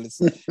God, it's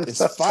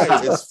fire,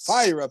 it's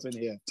fire up in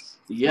here.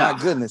 Yeah, my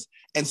goodness.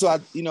 And so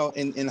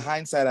in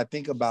hindsight, I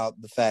think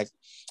about the fact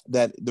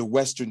that the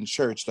Western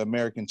church, the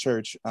American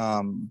church,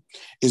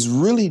 is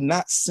really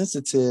not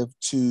sensitive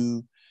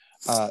to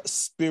the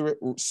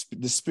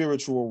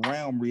spiritual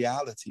realm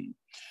reality.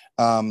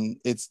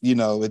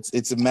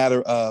 It's a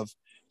matter of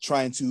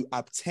trying to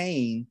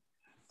obtain,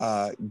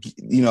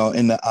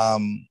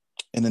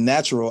 in the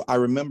natural. I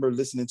remember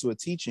listening to a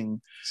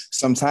teaching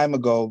some time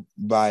ago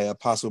by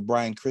Apostle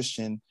Brian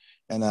Christian,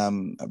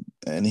 and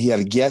he had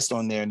a guest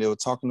on there, and they were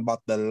talking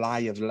about the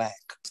lie of lack,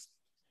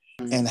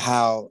 and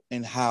how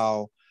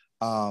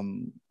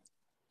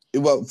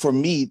well, for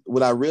me,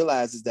 what I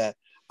realized is that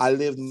I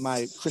lived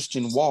my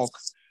Christian walk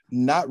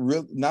not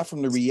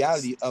from the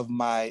reality of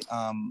my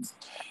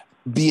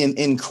being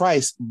in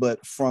Christ,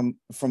 but from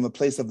the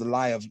place of the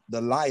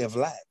lie of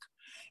lack.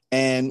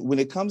 And when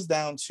it comes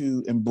down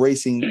to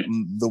embracing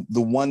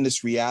the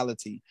oneness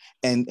reality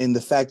and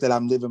the fact that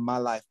I'm living my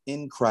life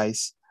in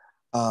Christ,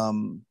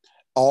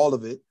 all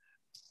of it,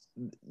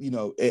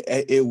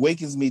 it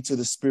awakens me to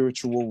the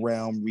spiritual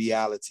realm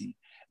reality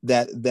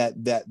that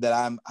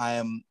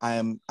I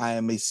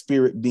am a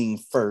spirit being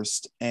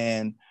first.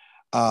 And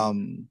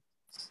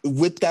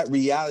with that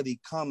reality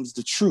comes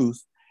the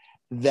truth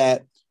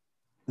that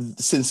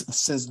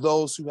since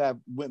those who have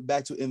went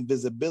back to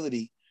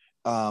invisibility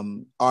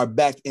are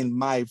back in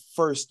my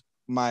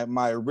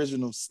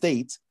original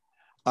state,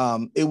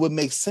 it would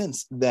make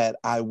sense that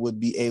I would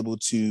be able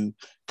to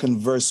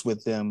converse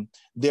with them.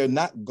 They're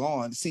not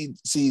gone. See,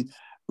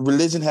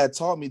 religion had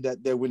taught me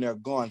that when they're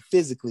gone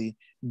physically,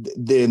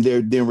 then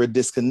we're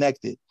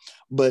disconnected.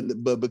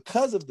 But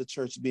because of the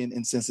church being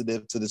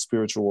insensitive to the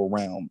spiritual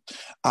realm,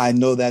 I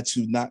know that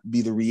to not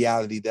be the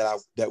reality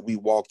that we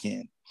walk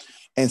in.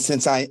 And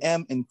since I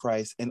am in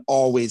Christ and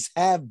always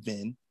have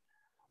been,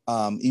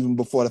 even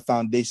before the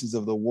foundations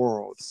of the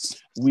world,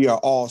 we are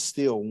all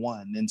still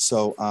one. And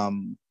so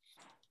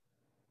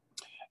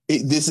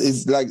this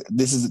is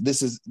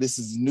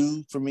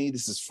new for me.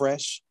 This is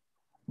fresh,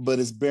 but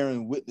it's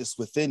bearing witness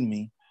within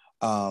me.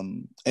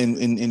 And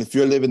if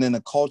you're living in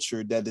a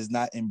culture that does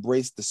not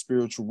embrace the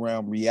spiritual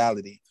realm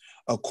reality,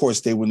 of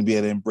course they wouldn't be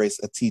able to embrace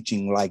a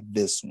teaching like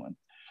this one.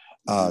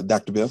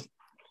 Dr. Bill?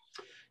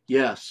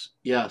 Yes.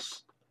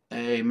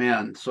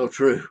 Amen. So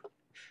true.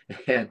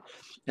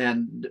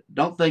 And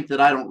don't think that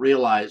I don't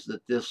realize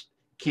that this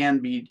can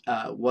be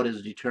what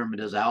is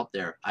determined is out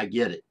there. I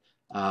get it.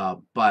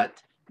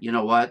 But you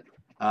know what?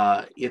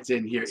 It's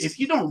in here. If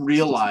you don't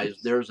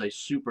realize there's a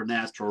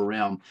supernatural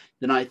realm,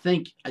 then I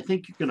think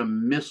you're going to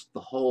miss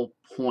the whole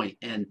point.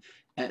 And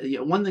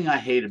one thing I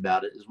hate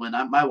about it is when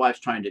my wife's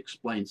trying to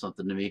explain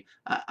something to me,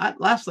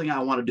 last thing I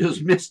want to do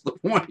is miss the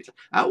point.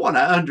 I want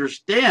to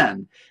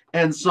understand.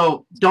 And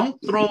so don't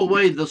throw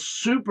away the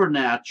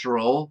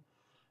supernatural.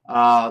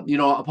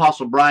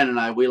 Apostle Brian and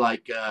I, we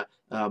like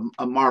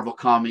Marvel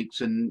comics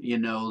and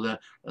the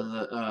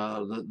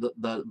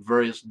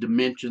various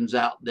dimensions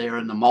out there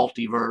and the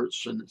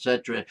multiverse and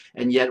etc.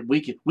 And yet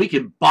we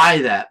can buy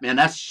that, man.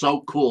 That's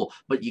so cool.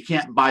 But you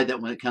can't buy that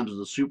when it comes to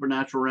the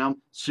supernatural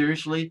realm.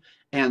 Seriously.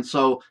 And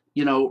so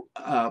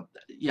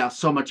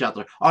so much out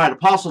there. All right,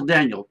 Apostle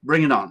Daniel,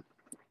 bring it on.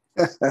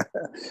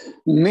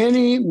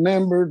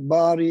 Many-membered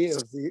body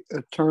of the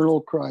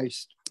eternal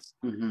Christ.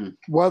 Mm-hmm.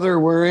 Whether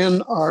we're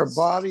in our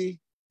body,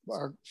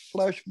 our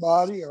flesh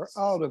body, or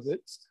out of it,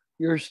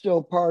 you're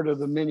still part of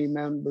the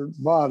many-membered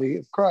body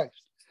of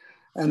Christ.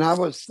 And I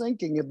was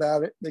thinking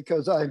about it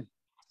because I've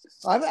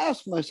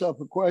asked myself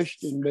a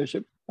question,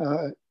 Bishop,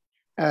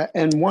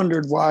 and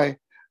wondered why.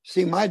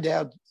 See, my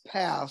dad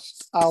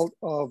passed out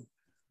of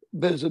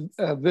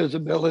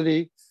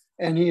visibility,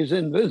 and he's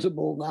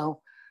invisible now,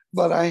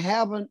 but I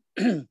haven't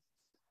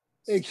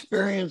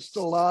experienced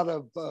a lot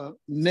of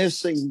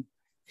missing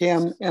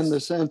him in the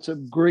sense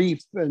of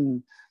grief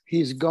and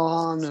he's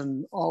gone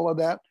and all of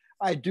that.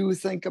 I do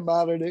think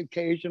about it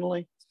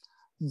occasionally,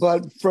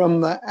 but from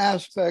the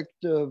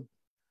aspect of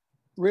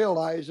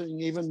realizing,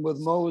 even with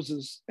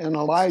Moses and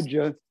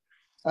Elijah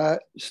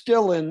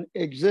still in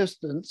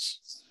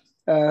existence,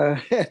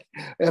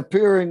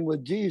 appearing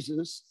with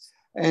Jesus,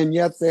 and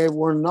yet they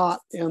were not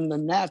in the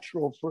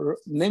natural for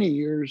many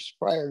years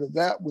prior to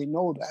that. We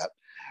know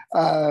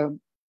that.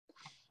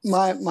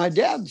 My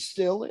dad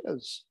still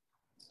is.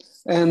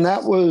 And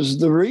that was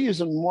the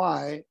reason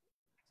why,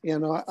 I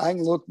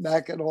can look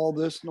back at all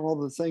this and all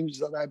the things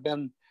that I've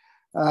been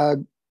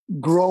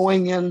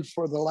growing in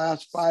for the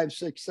last 5,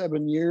 6,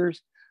 7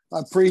 years.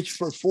 I preached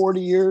for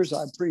 40 years.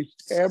 I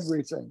preached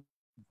everything.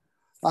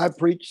 I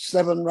preached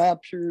 7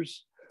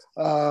 raptures,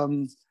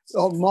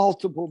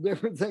 multiple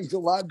different things, a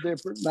lot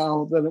different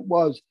now than it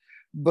was.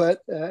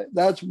 But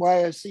that's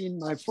why I seen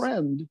my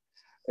friend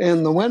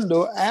in the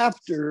window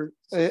after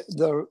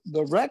the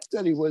wreck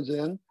that he was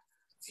in.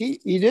 He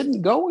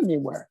didn't go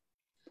anywhere.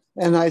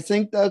 And I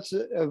think that's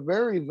a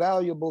very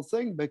valuable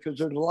thing, because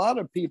there's a lot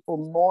of people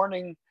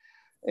mourning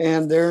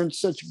and they're in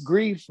such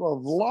grief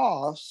of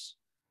loss.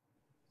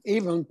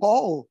 Even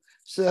Paul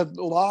said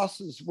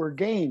losses were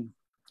gain.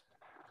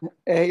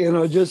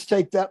 Just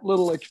take that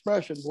little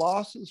expression,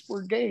 losses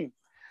were gain.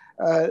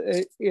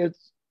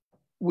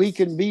 We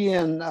can be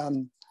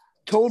in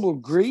total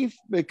grief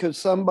because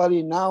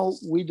somebody, now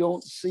we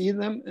don't see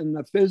them in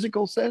the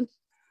physical sense,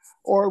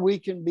 or we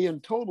can be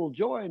in total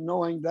joy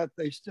knowing that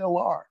they still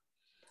are.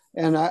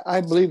 And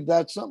I believe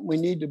that's something we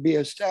need to be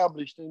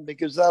established in,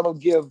 because that'll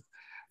give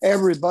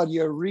everybody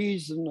a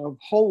reason of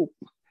hope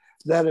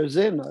that is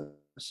in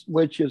us,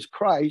 which is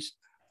Christ,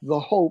 the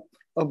hope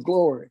of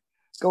glory.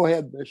 Go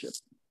ahead, Bishop.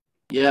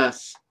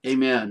 Yes,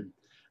 amen.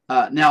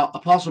 Now,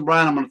 Apostle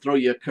Brian, I'm going to throw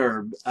you a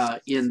curve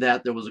in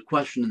that there was a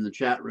question in the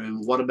chat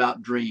room. What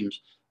about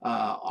dreams?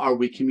 Are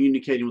we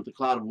communicating with the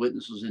cloud of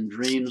witnesses in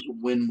dreams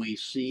when we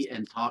see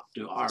and talk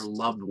to our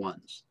loved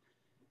ones?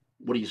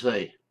 What do you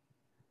say?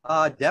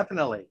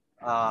 Definitely.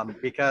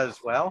 Because,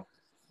 well,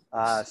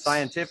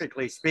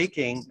 scientifically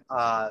speaking,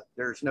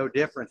 there's no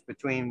difference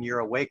between your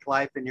awake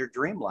life and your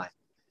dream life.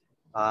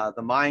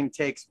 The mind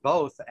takes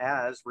both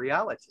as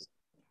reality.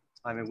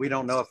 I mean, we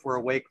don't know if we're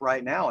awake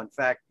right now. In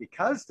fact,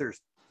 because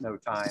there's no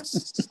time,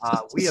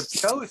 we have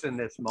chosen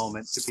this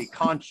moment to be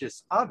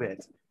conscious of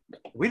it.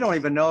 We don't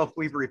even know if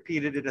we've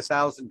repeated it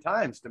 1,000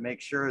 times to make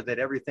sure that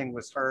everything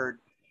was heard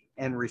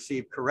and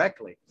received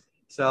correctly.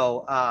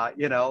 So,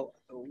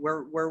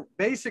 we're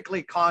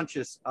basically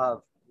conscious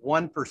of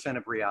 1%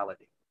 of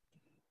reality.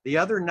 The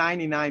other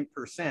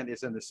 99%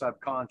 is in the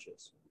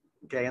subconscious.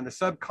 Okay, and the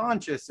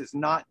subconscious is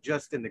not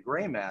just in the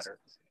gray matter,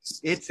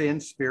 it's in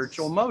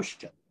spiritual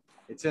motion.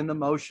 It's in the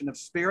motion of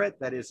spirit,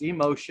 that is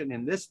emotion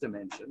in this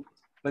dimension,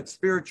 but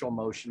spiritual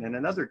motion in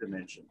another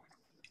dimension.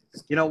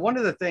 One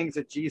of the things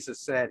that Jesus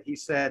said, he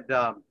said,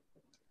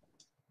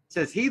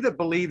 says, "He that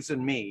believes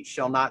in me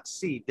shall not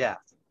see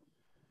death."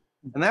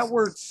 And that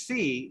word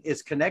see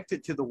is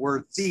connected to the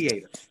word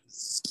theater.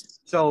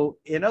 So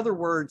in other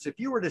words, if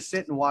you were to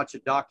sit and watch a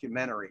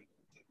documentary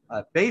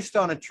based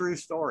on a true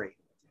story,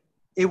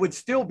 it would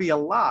still be a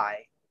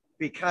lie,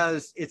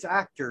 because it's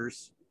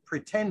actors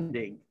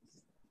pretending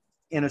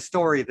in a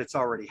story that's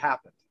already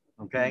happened.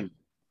 Okay.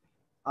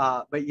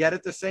 But yet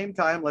at the same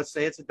time, let's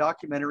say it's a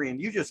documentary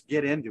and you just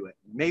get into it.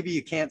 Maybe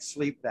you can't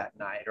sleep that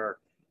night, or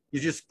you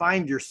just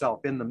find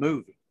yourself in the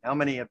movie. How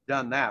many have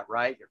done that,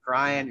 right? You're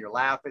crying, you're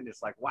laughing.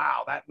 It's like,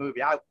 wow, that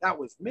movie, that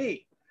was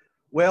me.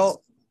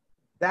 Well,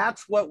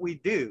 that's what we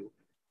do.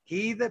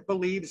 He that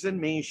believes in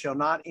me shall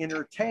not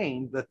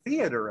entertain the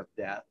theater of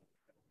death,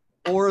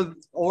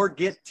 or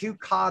get too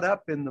caught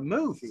up in the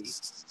movie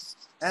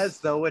as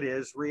though it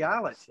is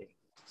reality.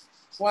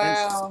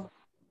 Wow,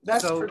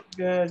 that's pretty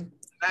good. Isn't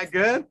that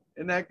good?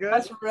 Isn't that good?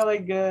 That's really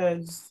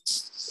good.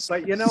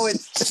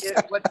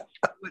 But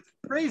what's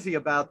crazy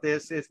about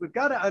this is we've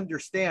got to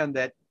understand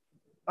that,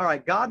 all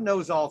right, God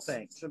knows all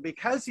things. So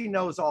because he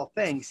knows all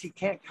things, he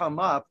can't come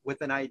up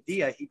with an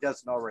idea he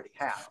doesn't already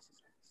have.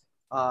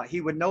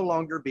 He would no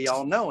longer be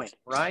all-knowing,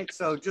 right?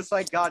 So just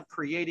like God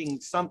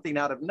creating something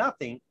out of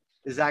nothing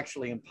is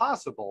actually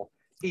impossible,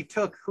 he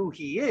took who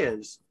he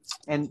is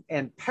and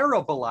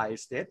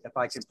parabolized it, if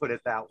I can put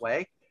it that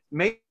way,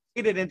 made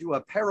it into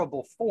a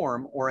parable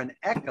form, or an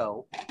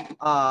echo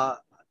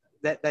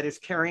that is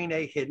carrying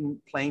a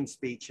hidden plain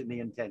speech in the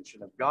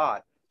intention of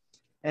God.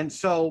 And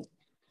so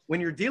when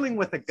you're dealing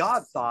with a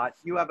God thought,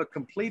 you have a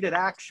completed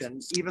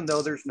action, even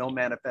though there's no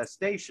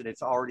manifestation.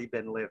 It's already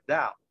been lived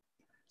out.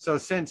 So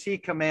since he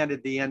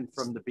commanded the end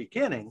from the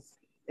beginning,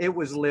 it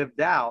was lived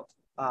out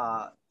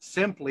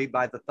simply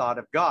by the thought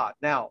of God.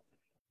 Now,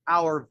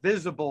 our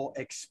visible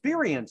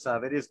experience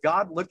of it is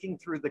God looking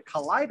through the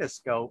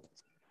kaleidoscope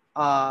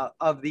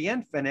of the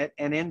infinite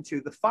and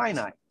into the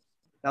finite.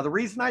 Now, the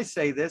reason I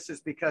say this is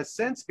because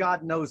since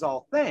God knows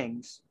all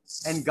things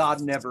and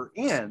God never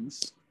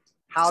ends,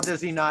 how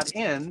does he not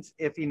end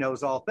if he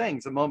knows all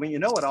things? The moment you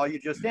know it all, you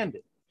just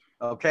ended.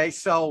 Okay,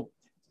 so,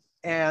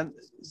 and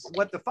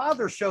what the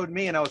Father showed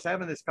me, and I was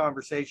having this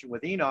conversation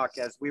with Enoch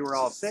as we were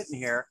all sitting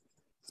here,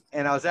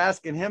 and I was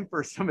asking him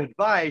for some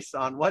advice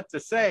on what to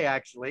say,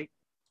 actually.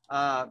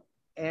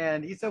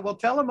 And he said, well,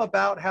 tell him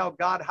about how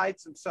God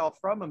hides himself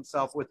from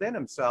himself within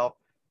himself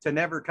to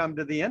never come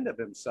to the end of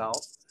himself,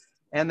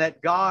 and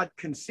that God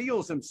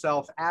conceals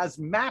himself as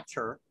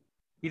matter.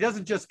 He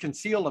doesn't just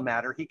conceal a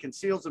matter, he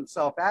conceals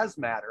himself as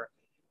matter.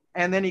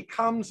 And then he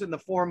comes in the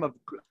form of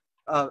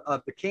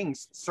the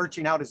kings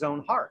searching out his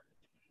own heart.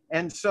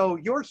 And so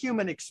your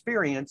human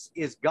experience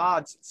is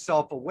God's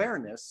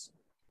self-awareness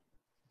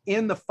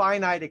in the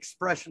finite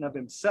expression of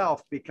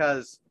himself,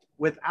 because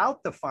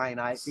without the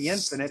finite, the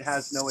infinite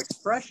has no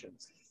expression.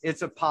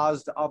 It's a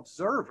paused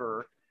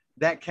observer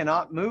that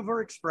cannot move or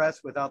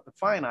express without the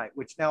finite,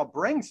 which now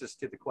brings us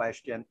to the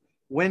question,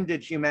 when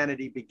did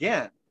humanity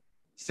begin?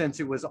 Since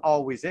it was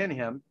always in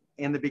him.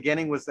 In the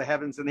beginning was the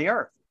heavens and the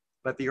earth,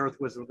 but the earth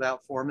was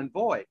without form and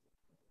void.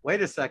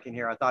 wait a second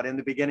here. I thought in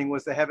the beginning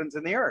was the heavens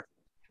and the earth.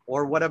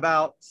 Or what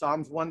about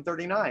Psalms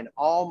 139?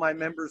 All my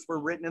members were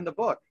written in the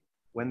book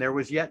when there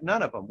was yet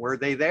none of them. Were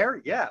they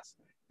there? Yes.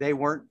 They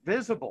weren't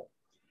visible.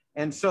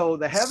 And so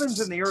the heavens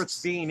and the earth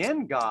being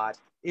in God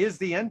is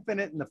the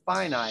infinite and the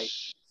finite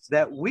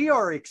that we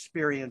are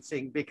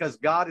experiencing because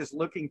God is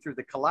looking through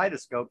the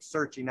kaleidoscope,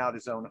 searching out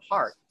his own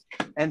heart.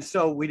 And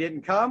so we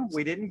didn't come,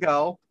 we didn't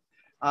go.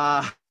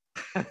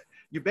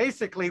 You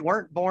basically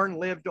weren't born,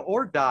 lived,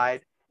 or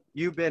died.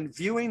 You've been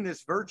viewing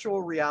this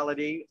virtual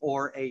reality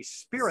or a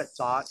spirit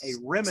thought, a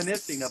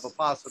reminiscing of a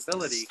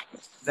possibility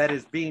that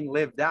is being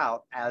lived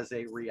out as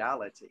a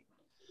reality.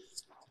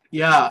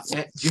 Yeah.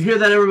 Did you hear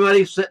that,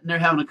 everybody? Sitting there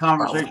having a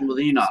conversation with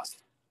Enoch.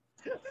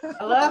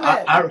 I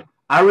love it.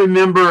 I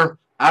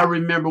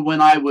remember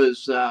when I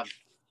was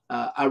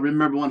I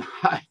remember when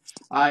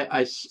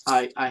I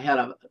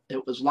had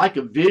it was like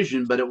a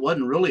vision, but it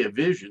wasn't really a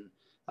vision.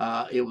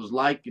 It was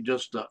like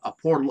just a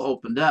portal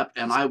opened up,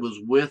 and I was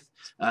with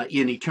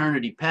in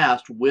eternity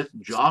past with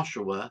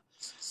Joshua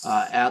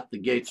at the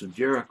gates of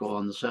Jericho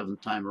on the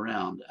seventh time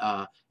around.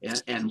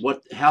 And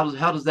how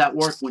does that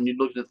work when you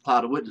look at the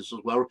cloud of witnesses?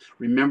 Well,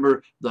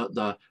 remember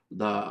the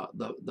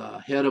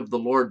head of the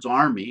Lord's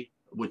army,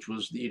 which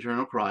was the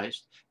eternal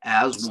Christ,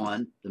 as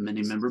one, the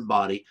many-membered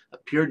body,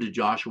 appeared to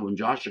Joshua when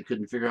Joshua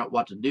couldn't figure out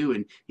what to do,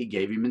 and he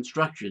gave him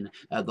instruction.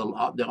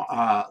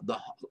 The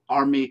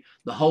army,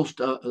 the host,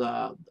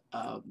 the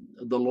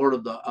Lord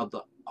of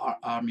the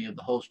army of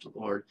the host of the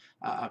Lord.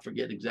 I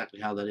forget exactly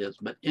how that is,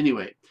 but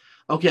anyway.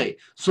 Okay,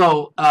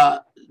 so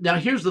now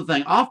here's the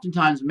thing.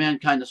 Oftentimes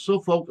mankind is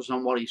so focused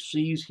on what he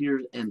sees,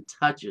 hears, and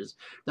touches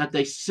that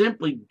they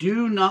simply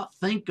do not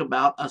think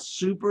about a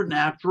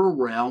supernatural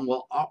realm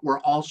where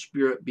all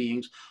spirit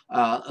beings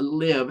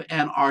live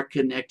and are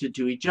connected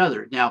to each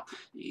other. Now,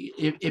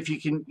 if you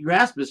can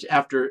grasp this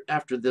after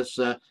this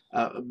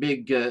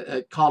big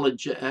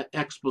college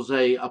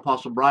expose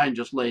Apostle Brian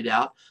just laid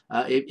out,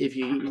 if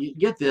you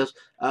get this,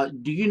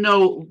 do you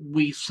know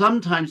we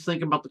sometimes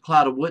think about the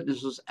cloud of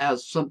witnesses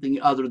as something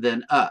other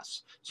than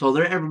us? So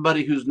they're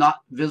everybody who's not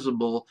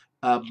visible,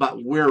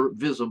 but we're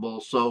visible,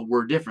 so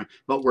we're different,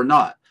 but we're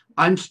not.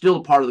 I'm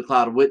still part of the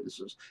cloud of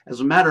witnesses. As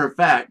a matter of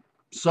fact,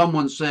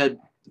 someone said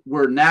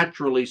we're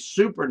naturally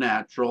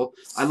supernatural.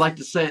 I like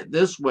to say it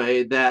this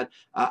way, that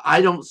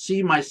I don't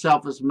see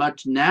myself as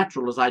much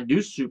natural as I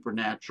do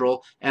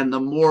supernatural, and the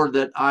more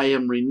that I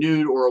am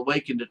renewed or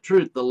awakened to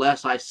truth, the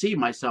less I see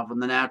myself in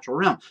the natural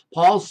realm.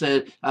 Paul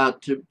said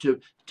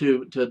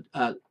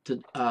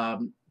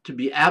to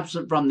be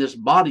absent from this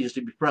body is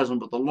to be present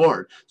with the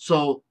Lord.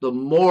 So the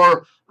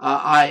more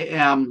I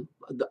am,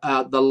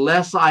 the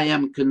less I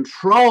am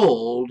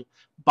controlled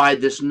by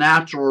this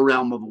natural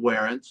realm of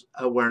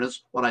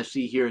awareness, what I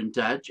see, hear, and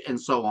touch,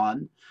 and so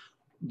on,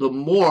 the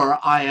more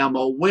I am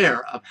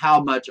aware of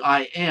how much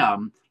I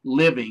am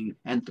living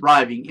and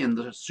thriving in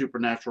the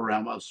supernatural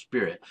realm of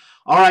spirit.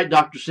 All right,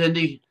 Dr.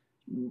 Cindye,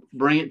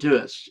 bring it to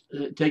us.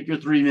 Take your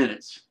 3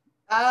 minutes.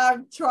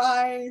 I'm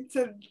trying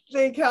to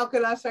think, how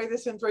can I say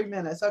this in 3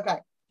 minutes? Okay.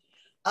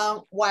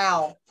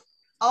 Wow.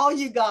 All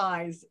you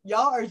guys,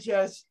 y'all are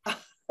just,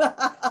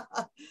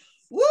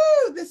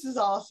 woo, this is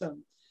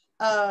awesome.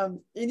 And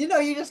you know,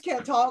 you just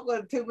can't talk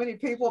with too many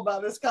people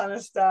about this kind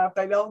of stuff.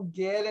 They don't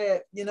get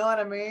it. You know what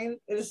I mean?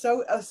 It is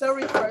so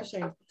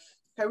refreshing.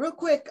 Okay, real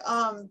quick.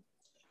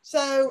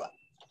 So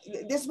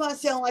this might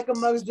sound like a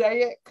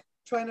mosaic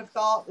train of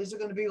thought. Is it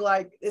going to be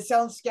like, it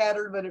sounds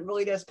scattered, but it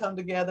really does come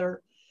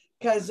together,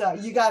 because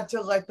you got to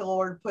let the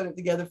Lord put it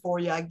together for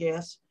you, I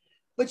guess.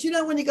 But you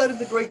know, when you go to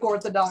the Greek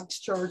Orthodox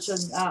Church, and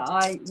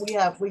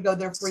we go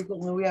there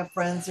frequently. We have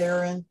friends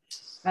there,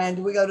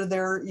 and we go to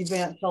their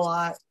events a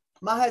lot.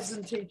 My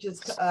husband teaches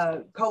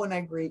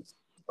Koine Greek,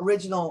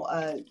 original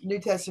New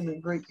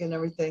Testament Greek and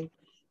everything.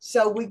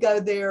 So we go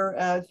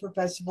there for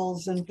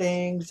festivals and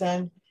things,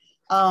 and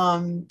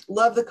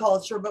love the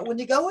culture. But when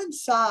you go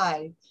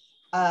inside,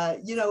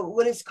 you know,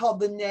 what is called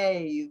the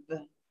nave,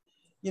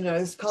 you know,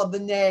 it's called the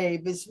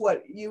nave. It's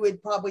what you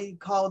would probably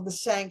call the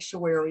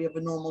sanctuary of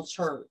a normal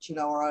church, you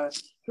know, or a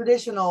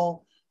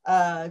traditional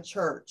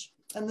church.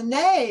 And the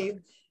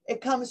nave,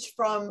 it comes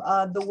from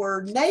the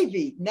word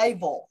navy,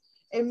 naval.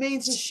 It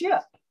means a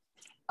ship.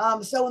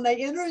 So when they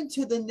enter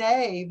into the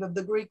nave of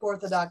the Greek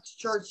Orthodox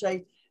Church,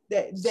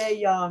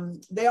 they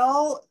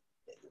all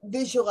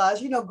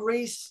visualize, you know,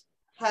 Greece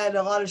had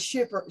a lot of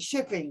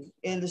shipping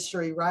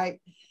industry, right?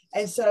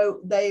 And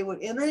so they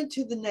would enter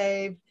into the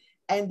nave,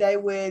 and they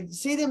would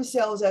see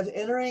themselves as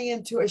entering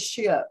into a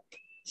ship,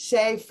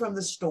 safe from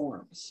the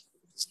storms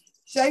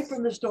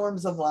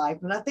of life.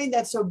 And I think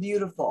that's so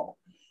beautiful,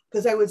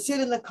 because they would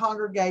sit in the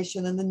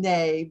congregation in the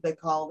nave, they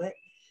call it.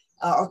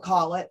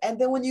 And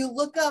then when you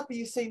look up,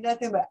 you see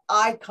nothing but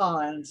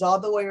icons all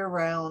the way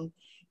around,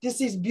 just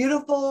these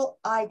beautiful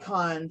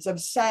icons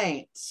of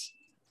saints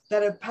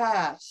that have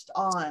passed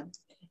on.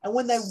 And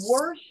when they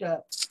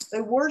worship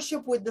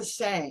with the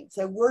saints.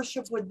 They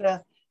worship with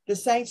the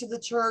saints of the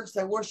church.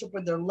 They worship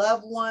with their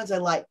loved ones. They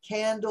light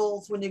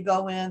candles when you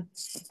go in,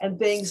 and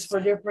things for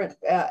different,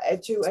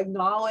 to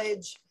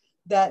acknowledge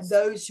that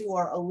those who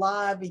are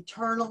alive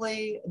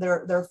eternally,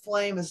 their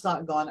flame has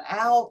not gone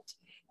out.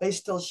 They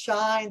still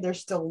shine. They're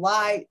still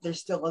light. They're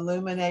still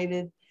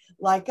illuminated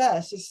like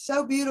us. It's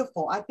so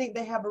beautiful. I think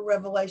they have a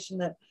revelation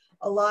that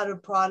a lot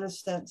of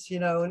Protestants, you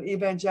know, and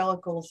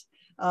evangelicals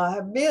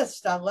have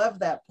missed. I love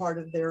that part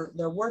of their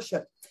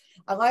worship.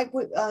 I like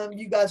what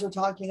you guys are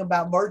talking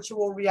about,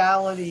 virtual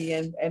reality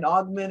and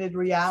augmented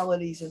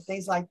realities and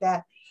things like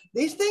that.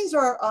 These things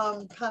are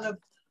kind of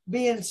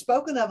being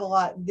spoken of a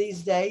lot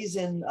these days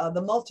in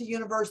the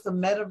multi-universe, the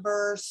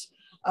metaverse,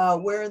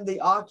 wearing the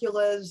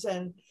Oculus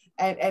and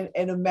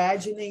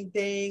imagining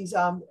things.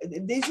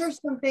 These are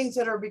some things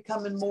that are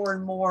becoming more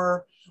and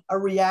more a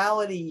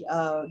reality.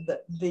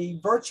 The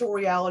virtual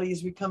reality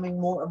is becoming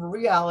more of a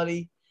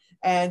reality,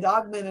 and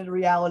augmented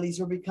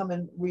realities are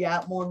becoming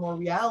more and more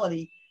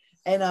reality.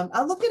 And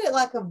I look at it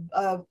like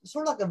a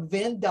sort of like a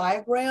Venn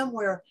diagram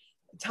where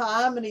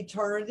time and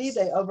eternity,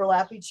 they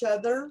overlap each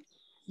other.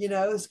 You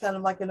know, it's kind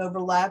of like an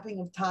overlapping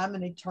of time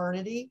and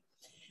eternity.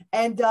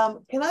 And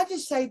can I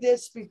just say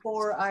this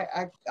before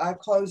I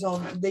close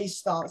on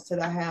these thoughts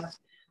that I have?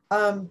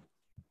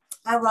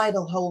 I write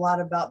a whole lot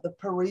about the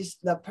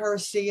parousia.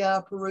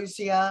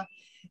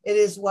 It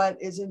is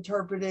what is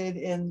interpreted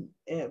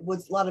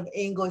with a lot of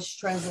English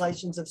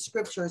translations of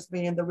scripture as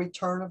being the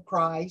return of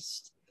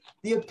Christ.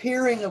 The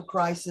appearing of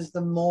Christ is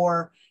the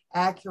more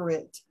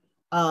accurate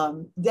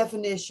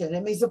definition.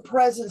 It means the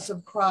presence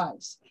of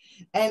Christ.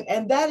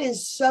 And that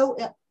is so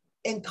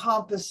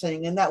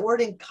encompassing. And that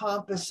word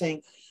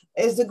encompassing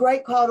is the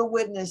great call to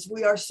witness.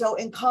 We are so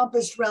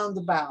encompassed round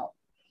about.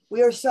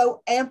 We are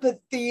so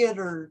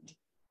amphitheatered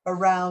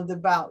around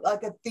about,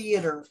 like a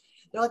theater.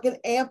 They're like an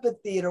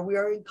amphitheater. We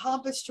are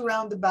encompassed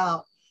around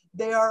about.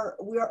 We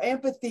are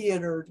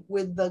amphitheatered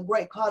with the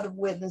great cloud of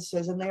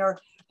witnesses, and they're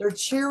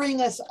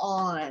cheering us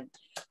on.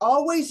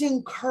 Always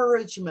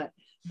encouragement.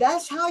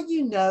 That's how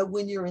you know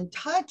when you're in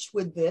touch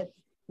with them,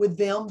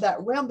 that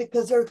realm,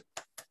 because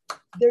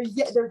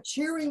they're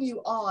cheering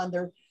you on.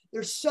 They're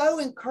so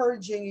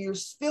encouraging you. You're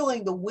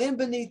feeling the wind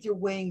beneath your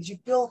wings. You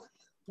feel,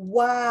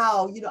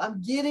 wow, you know,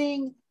 I'm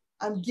getting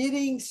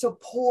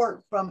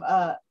support from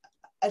a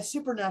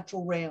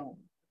supernatural realm.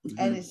 Mm-hmm.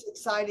 And it's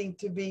exciting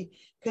to be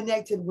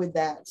connected with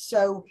that.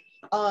 So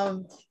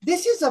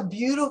this is a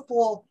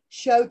beautiful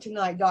show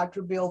tonight,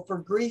 Dr. Bill, for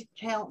grief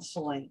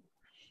counseling.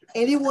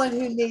 Anyone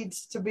who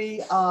needs to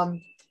be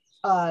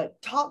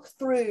talked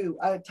through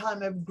a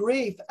time of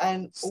grief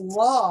and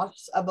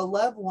loss of a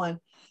loved one,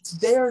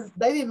 they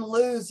didn't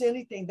lose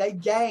anything. They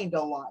gained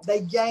a lot.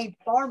 They gained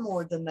far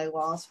more than they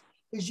lost,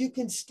 because you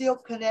can still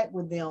connect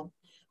with them.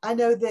 I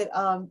know that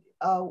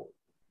a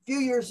few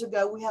years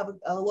ago, we have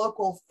a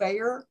local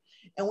fair,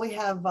 and we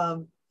have,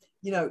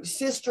 you know,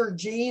 Sister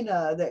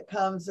Gina that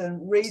comes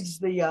and reads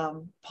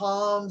the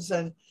palms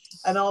and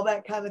all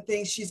that kind of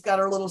thing. She's got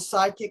her little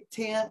psychic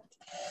tent.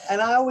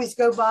 And I always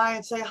go by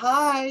and say,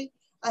 hi.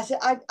 I said,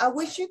 I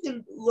wish you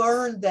could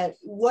learn that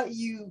what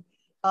you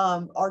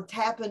are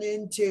tapping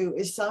into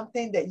is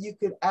something that you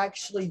could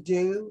actually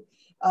do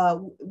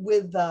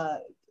with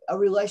a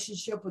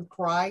relationship with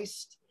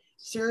Christ.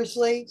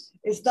 Seriously,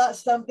 it's not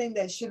something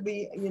that should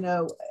be, you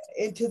know,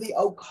 into the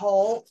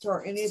occult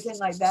or anything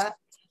like that.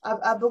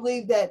 I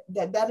believe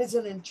that is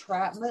an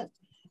entrapment.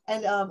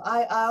 And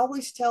I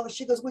always tell her,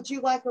 she goes, would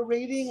you like a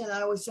reading? And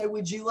I always say,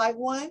 would you like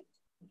one?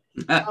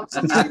 I'll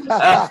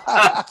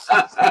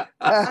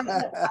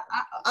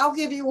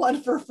give you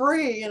one for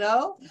free, you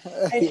know?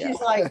 And she's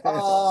like,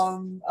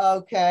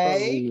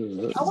 okay.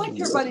 I wait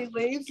till everybody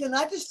leaves, and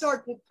I just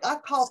I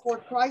call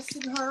forth Christ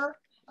in her.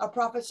 I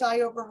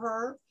prophesy over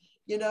her,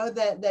 you know,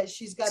 that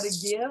she's got a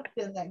gift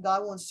and that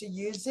God wants to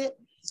use it.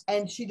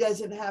 And she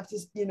doesn't have to,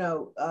 you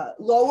know,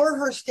 lower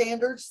her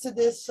standards to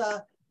this,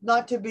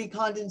 not to be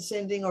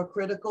condescending or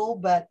critical,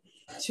 but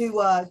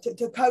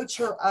to coach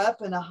her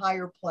up in a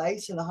higher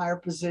place, in a higher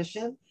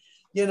position,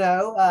 you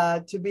know,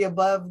 to be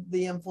above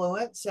the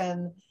influence.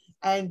 And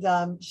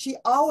she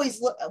always,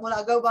 when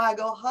I go by, I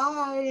go,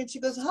 hi. And she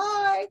goes,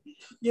 hi.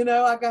 You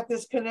know, I got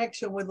this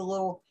connection with a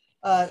little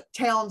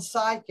town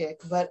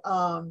psychic. But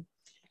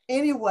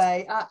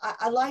anyway,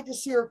 I like to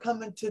see her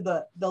come into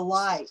the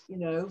light, you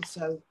know,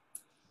 so.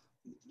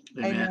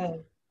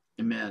 Amen.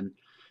 Amen.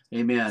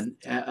 Amen.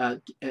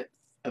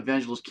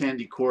 Evangelist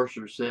Candy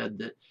Corser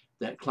said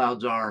that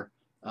clouds are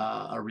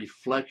a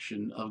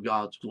reflection of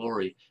God's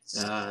glory.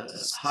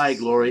 Hi,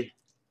 glory.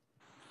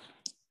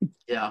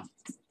 Yeah.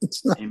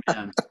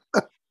 Amen.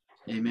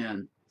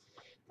 Amen.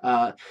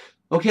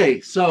 Okay,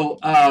 so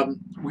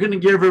we're going to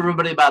give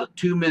everybody about a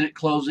 2-minute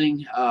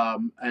closing,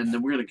 and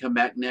then we're going to come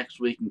back next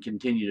week and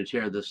continue to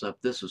tear this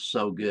up. This is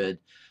so good.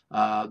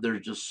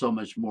 There's just so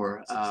much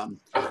more.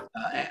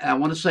 And I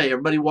want to say,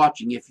 everybody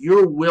watching, if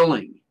you're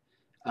willing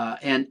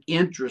and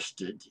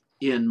interested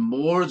in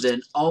more than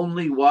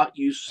only what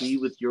you see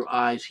with your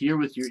eyes, hear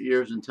with your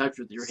ears, and touch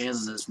with your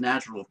hands in this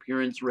natural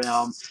appearance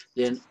realm,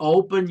 then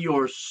open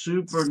your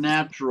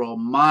supernatural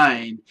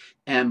mind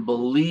and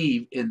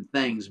believe in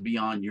things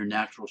beyond your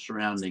natural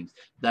surroundings.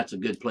 That's a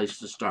good place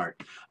to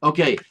start.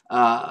 Okay,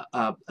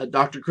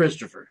 Dr.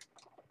 Christopher.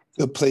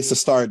 Good place to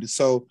start.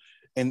 So,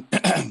 in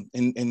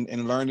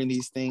learning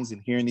these things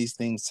and hearing these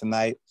things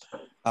tonight,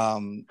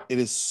 it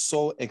is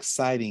so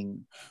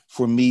exciting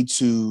for me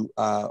to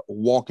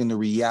walk in the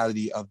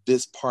reality of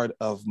this part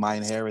of my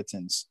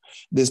inheritance,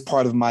 this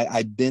part of my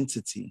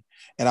identity.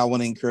 And I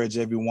want to encourage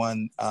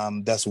everyone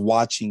that's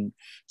watching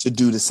to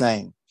do the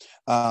same.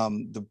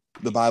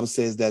 The Bible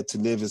says that to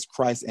live is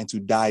Christ and to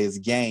die is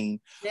gain.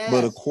 Yes.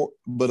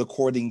 But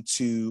according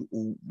to,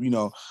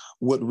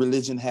 what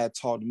religion had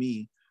taught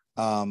me,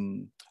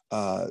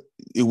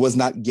 it was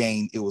not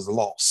gain, it was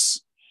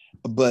loss.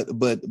 But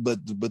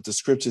the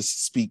scriptures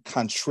speak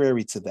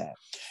contrary to that.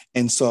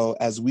 And so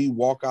as we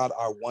walk out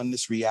our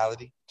oneness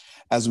reality,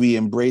 as we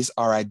embrace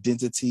our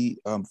identity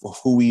for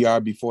who we are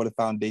before the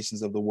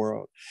foundations of the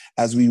world,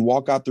 as we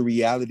walk out the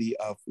reality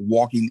of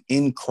walking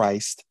in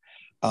Christ,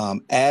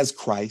 as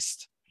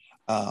Christ,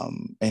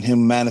 and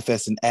him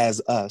manifesting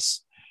as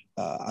us,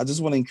 I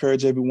just want to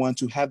encourage everyone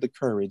to have the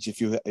courage, if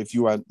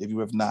you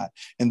have not,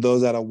 and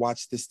those that will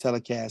watch this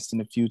telecast in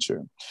the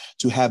future,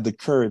 to have the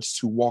courage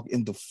to walk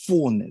in the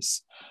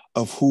fullness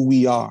of who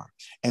we are,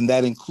 and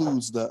that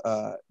includes the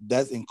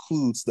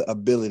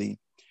ability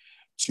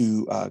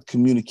to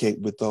communicate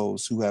with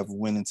those who have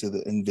went into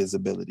the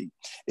invisibility.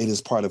 It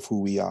is part of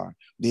who we are.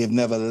 They have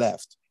never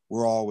left.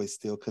 We're always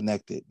still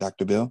connected.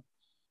 Dr. Bill?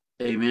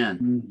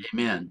 Amen.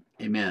 Amen.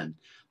 Amen.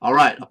 All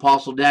right,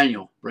 Apostle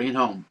Daniel, bring it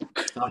home.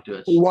 Talk to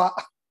us. Wow.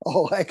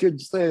 All I can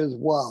say is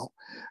wow.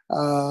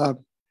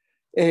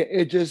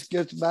 It just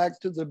gets back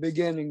to the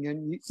beginning,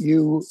 and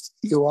you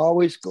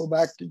always go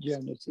back to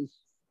Genesis.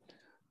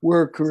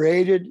 We're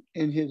created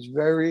in his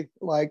very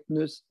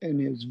likeness and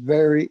his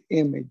very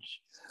image.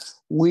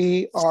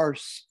 We are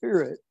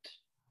spirit,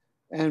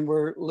 and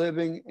we're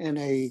living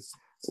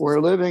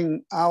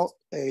out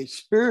a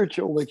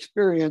spiritual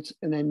experience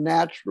in a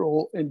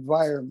natural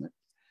environment.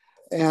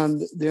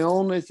 And the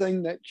only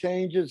thing that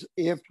changes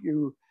if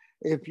you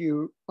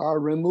are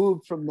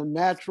removed from the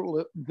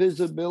natural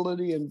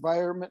visibility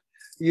environment,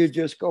 you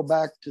just go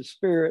back to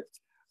spirit,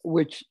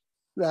 which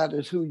that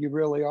is who you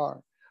really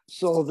are.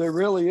 So there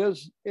really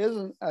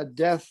isn't a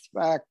death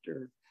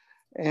factor.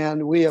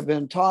 And we have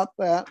been taught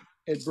that.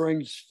 It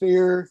brings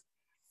fear,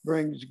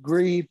 brings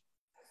grief.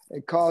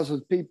 It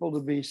causes people to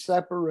be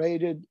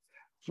separated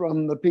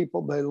from the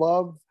people they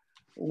love,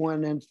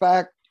 when in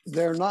fact,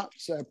 they're not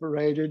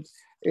separated.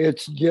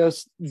 It's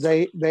just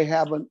they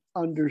haven't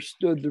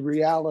understood the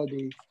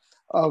reality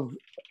of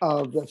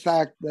the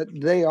fact that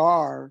they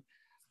are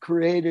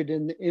created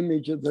in the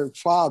image of their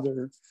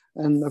Father,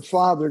 and the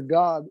Father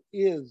God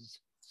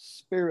is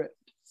spirit,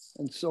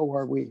 and so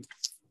are we.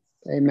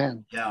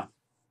 Amen. Yeah.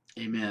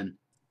 Amen.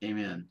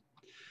 Amen.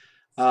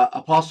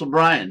 Apostle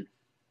Brian.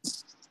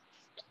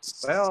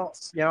 Well,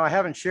 I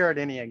haven't shared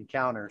any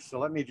encounters, so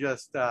let me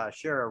just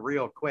share a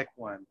real quick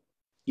one.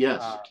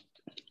 Yes.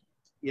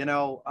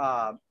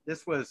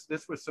 This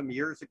was some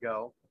years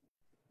ago,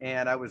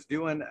 and I was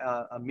doing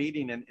a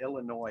meeting in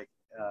Illinois,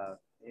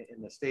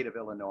 in the state of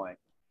Illinois.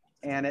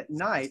 And at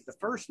night, the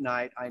first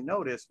night, I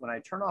noticed when I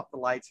turn off the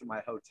lights in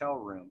my hotel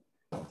room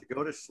to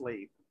go to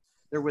sleep,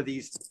 there were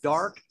these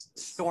dark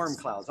storm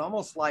clouds,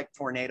 almost like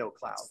tornado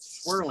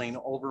clouds, swirling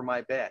over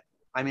my bed.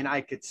 I mean,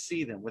 I could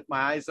see them with my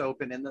eyes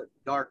open in the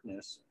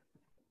darkness,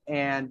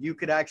 and you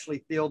could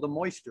actually feel the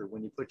moisture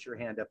when you put your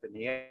hand up in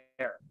the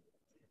air.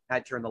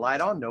 I'd turn the light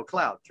on, no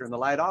cloud. Turn the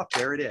light off,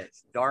 there it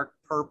is. Dark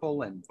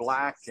purple and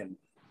black and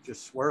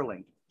just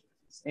swirling.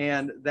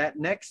 And that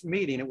next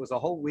meeting, it was a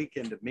whole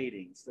weekend of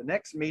meetings. The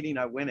next meeting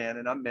I went in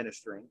and I'm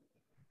ministering,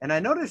 and I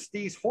noticed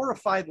these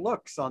horrified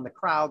looks on the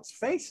crowd's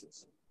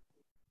faces.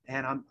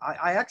 And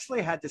I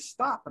actually had to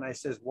stop, and I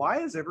says,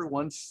 why is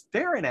everyone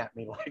staring at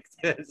me like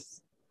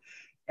this?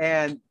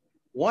 And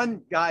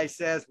one guy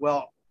says,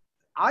 well,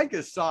 I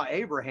just saw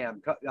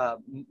Abraham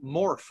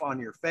morph on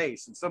your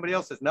face. And somebody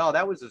else says, no,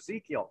 that was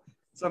Ezekiel.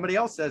 Somebody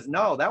else says,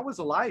 no, that was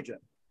Elijah.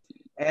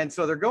 And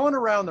so they're going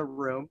around the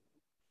room.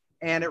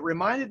 And it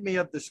reminded me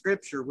of the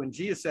scripture when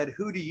Jesus said,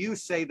 who do you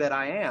say that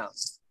I am?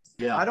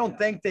 Yeah. I don't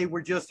think they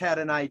were just had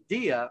an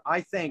idea.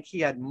 I think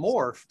he had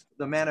morphed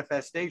the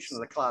manifestation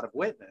of the cloud of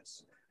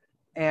witness,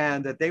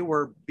 and that they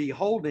were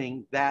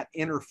beholding that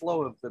inner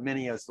flow of the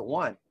many as the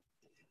one.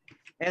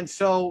 And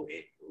so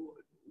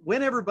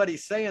when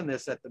everybody's saying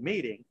this at the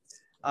meeting,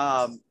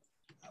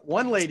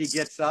 one lady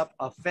gets up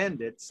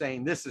offended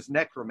saying this is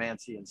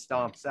necromancy and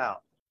stomps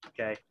out.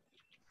 Okay.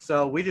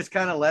 So we just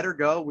kind of let her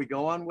go. We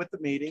go on with the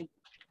meeting.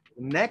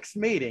 Next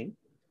meeting,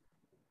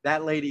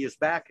 that lady is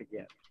back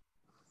again.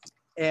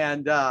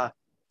 And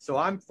so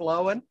I'm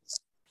flowing.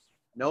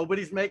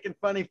 Nobody's making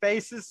funny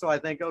faces. So I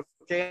think,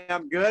 okay,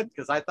 I'm good.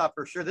 Because I thought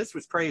for sure this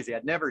was crazy.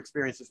 I'd never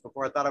experienced this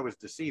before. I thought I was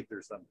deceived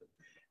or something.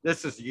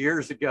 This is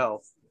years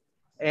ago.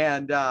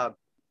 And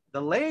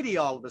the lady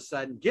all of a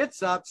sudden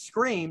gets up,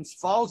 screams,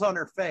 falls on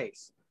her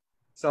face.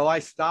 So I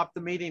stop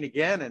the meeting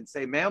again and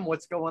say, ma'am,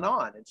 what's going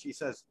on? And she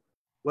says,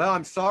 well,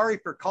 I'm sorry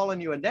for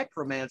calling you a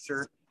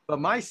necromancer,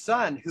 but my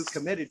son who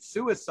committed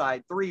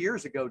suicide 3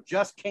 years ago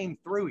just came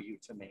through you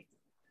to me.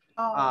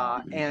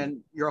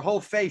 And your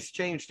whole face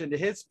changed into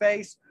his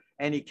face,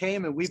 and he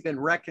came and we've been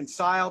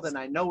reconciled, and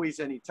I know he's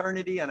in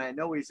eternity, and I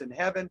know he's in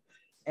heaven.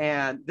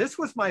 And this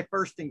was my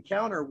first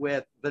encounter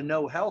with the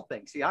no hell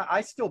thing. See,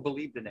 I still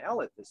believed in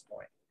hell at this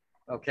point.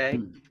 Okay.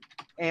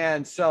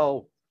 And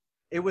so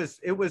it was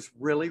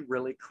really,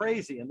 really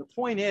crazy. And the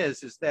point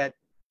is that,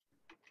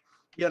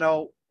 you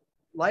know,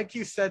 like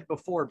you said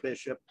before,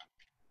 Bishop,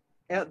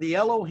 the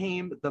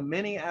Elohim, the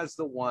many as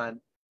the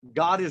one,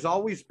 God has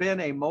always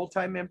been a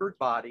multi-membered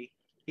body.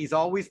 He's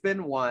always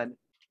been one.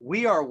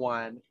 We are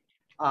one.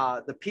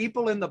 The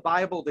people in the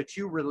Bible that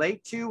you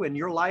relate to in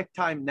your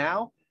lifetime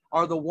now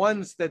are the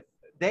ones that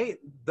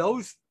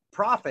those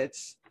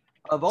prophets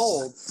of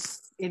old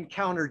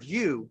encountered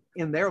you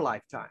in their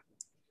lifetime.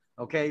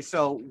 Okay,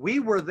 so we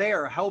were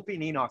there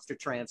helping Enoch to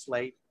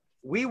translate.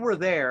 We were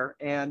there,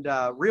 and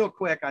real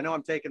quick, I know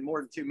I'm taking more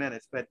than 2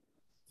 minutes, but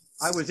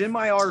I was in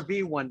my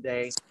RV one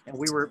day, and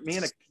me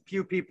and a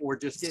few people were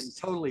just getting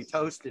totally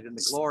toasted in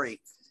the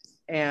glory.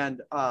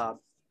 And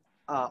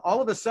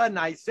all of a sudden,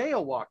 Isaiah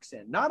walks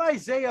in. Not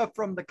Isaiah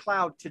from the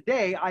cloud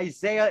today,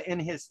 Isaiah in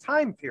his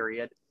time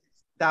period,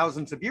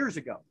 thousands of years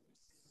ago.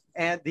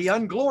 And the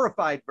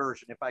unglorified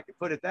version, if I could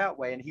put it that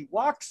way. And he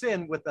walks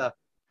in with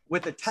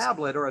a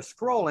tablet or a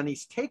scroll, and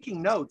he's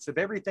taking notes of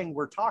everything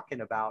we're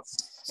talking about.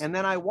 And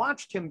then I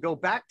watched him go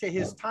back to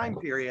his time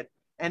period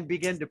and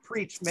begin to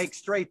preach, make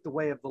straight the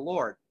way of the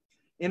Lord.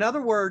 In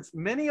other words,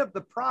 many of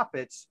the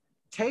prophets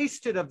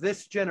tasted of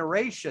this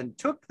generation,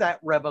 took that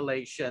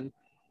revelation,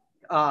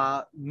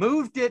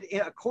 moved it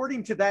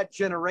according to that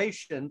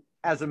generation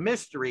as a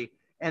mystery,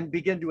 and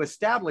begin to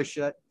establish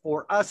it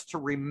for us to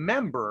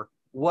remember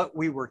what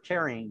we were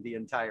carrying the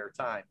entire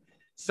time.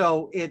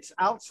 So it's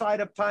outside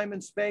of time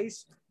and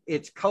space.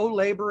 It's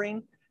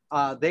co-laboring.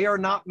 They are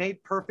not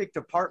made perfect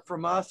apart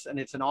from us, and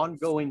it's an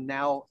ongoing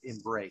now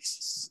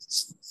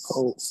embrace.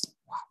 Oh,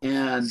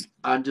 And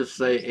I just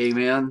say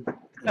amen,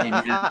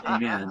 amen,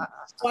 amen.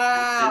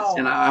 Wow.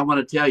 And I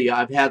want to tell you,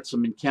 I've had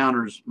some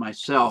encounters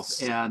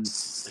myself, and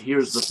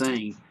here's the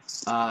thing.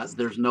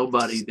 There's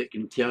nobody that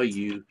can tell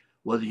you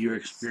whether your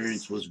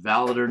experience was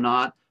valid or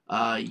not.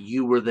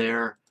 You were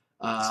there.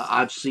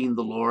 I've seen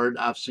the Lord.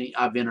 I've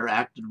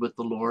interacted with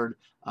the Lord.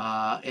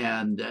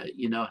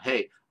 You know,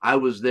 hey, I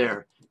was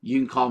there. You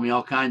can call me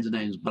all kinds of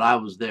names, but I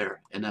was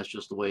there, and that's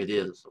just the way it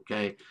is.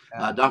 Okay.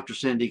 Dr.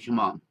 Cindye, come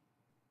on.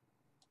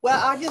 Well,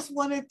 I just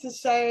wanted to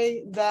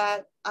say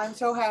that I'm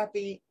so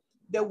happy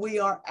that we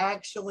are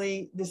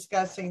actually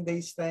discussing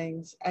these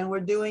things, and we're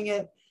doing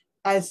it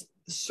as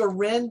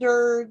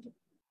surrendered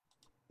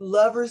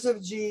lovers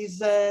of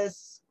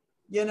Jesus.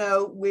 You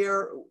know,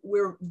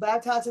 we're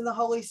baptized in the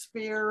Holy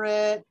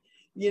Spirit.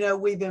 You know,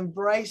 we've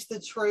embraced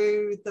the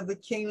truth of the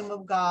kingdom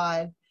of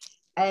God.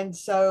 And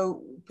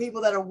so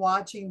people that are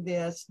watching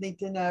this need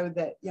to know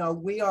that, you know,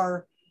 we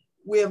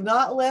have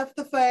not left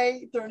the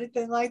faith or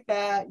anything like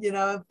that. You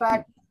know, in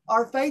fact,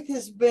 our faith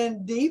has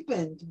been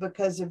deepened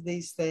because of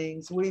these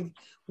things.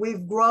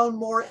 We've grown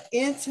more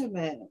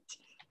intimate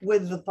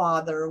with the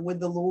Father, with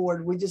the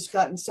Lord. We've just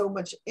gotten so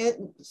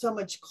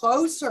much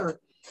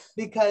closer,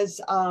 because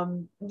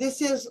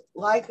this is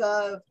like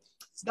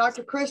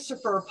Dr.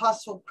 Christopher,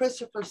 Apostle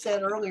Christopher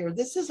said earlier,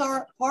 this is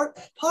our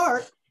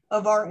part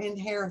of our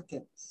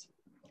inheritance.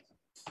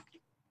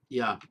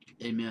 Yeah,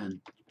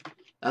 amen.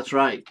 That's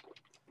right.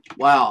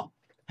 Wow.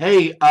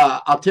 Hey,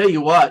 I'll tell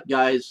you what,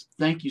 guys,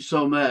 thank you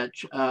so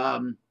much.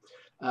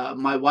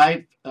 My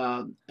wife,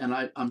 and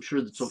I'm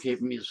sure that's okay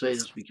for me to say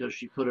this because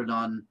she put it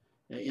on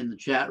in the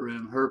chat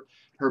room,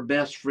 her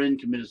best friend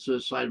committed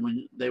suicide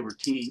when they were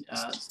teens.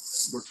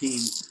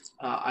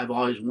 I've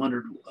always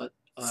wondered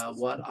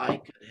what I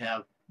could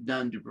have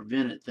done to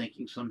prevent it,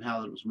 thinking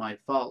somehow that it was my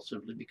fault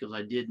simply because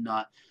I did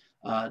not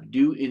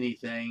do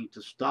anything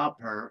to stop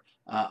her.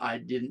 I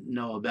didn't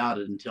know about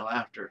it until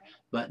after.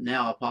 But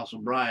now, Apostle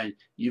Brian,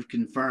 you've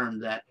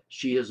confirmed that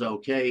she is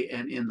okay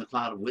and in the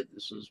cloud of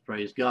witnesses.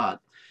 Praise God.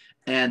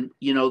 And,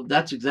 you know,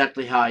 that's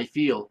exactly how I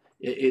feel.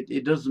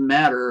 It doesn't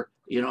matter,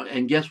 you know,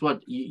 and guess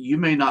what? You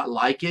may not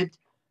like it,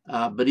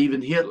 but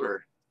even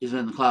Hitler is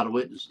in the cloud of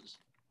witnesses.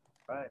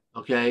 Right.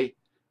 Okay.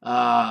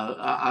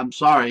 I'm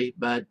sorry,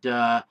 but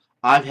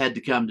I've had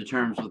to come to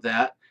terms with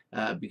that.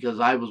 Because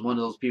I was one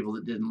of those people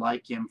that didn't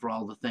like him for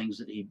all the things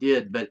that he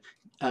did. But,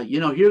 you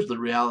know, here's the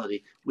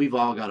reality. We've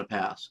all got a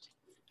past.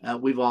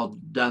 We've all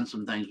done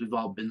some things. We've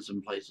all been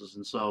some places.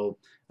 And so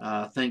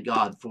thank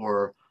God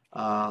for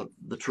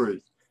the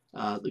truth.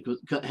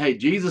 Hey,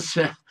 Jesus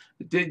said,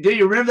 do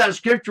you remember that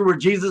scripture where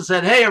Jesus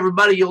said, hey,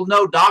 everybody, you'll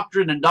know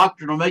doctrine and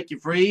doctrine will make you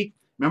free?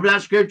 Remember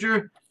that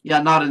scripture?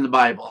 Yeah, not in the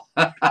Bible.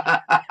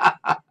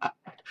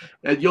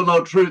 And you'll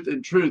know truth,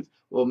 and truth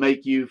will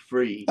make you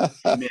free.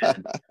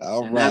 Amen.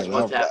 And that's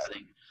what's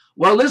happening.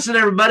 Well, listen,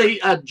 everybody,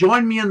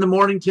 join me in the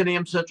morning, 10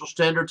 a.m. Central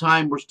Standard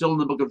Time. We're still in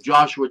the book of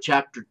Joshua,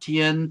 chapter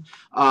 10.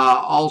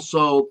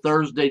 Also,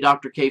 Thursday,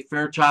 Dr. Kay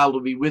Fairchild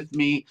will be with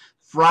me.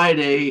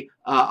 Friday,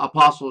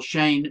 Apostle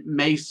Shane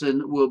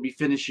Mason will be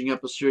finishing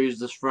up a series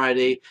this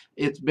Friday.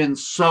 It's been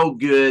so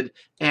good.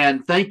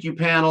 And thank you,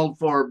 panel,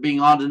 for being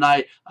on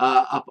tonight.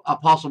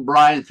 Apostle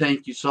Brian,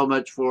 thank you so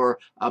much for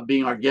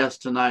being our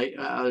guest tonight.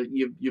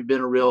 You've been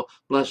a real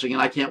blessing,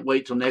 and I can't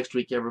wait till next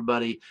week,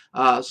 everybody.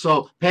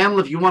 So, panel,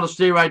 if you want to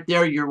stay right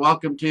there, you're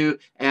welcome to,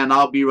 and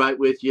I'll be right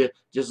with you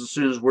just as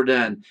soon as we're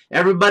done.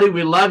 Everybody,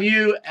 we love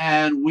you,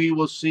 and we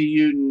will see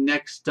you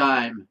next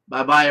time.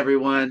 Bye-bye,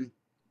 everyone.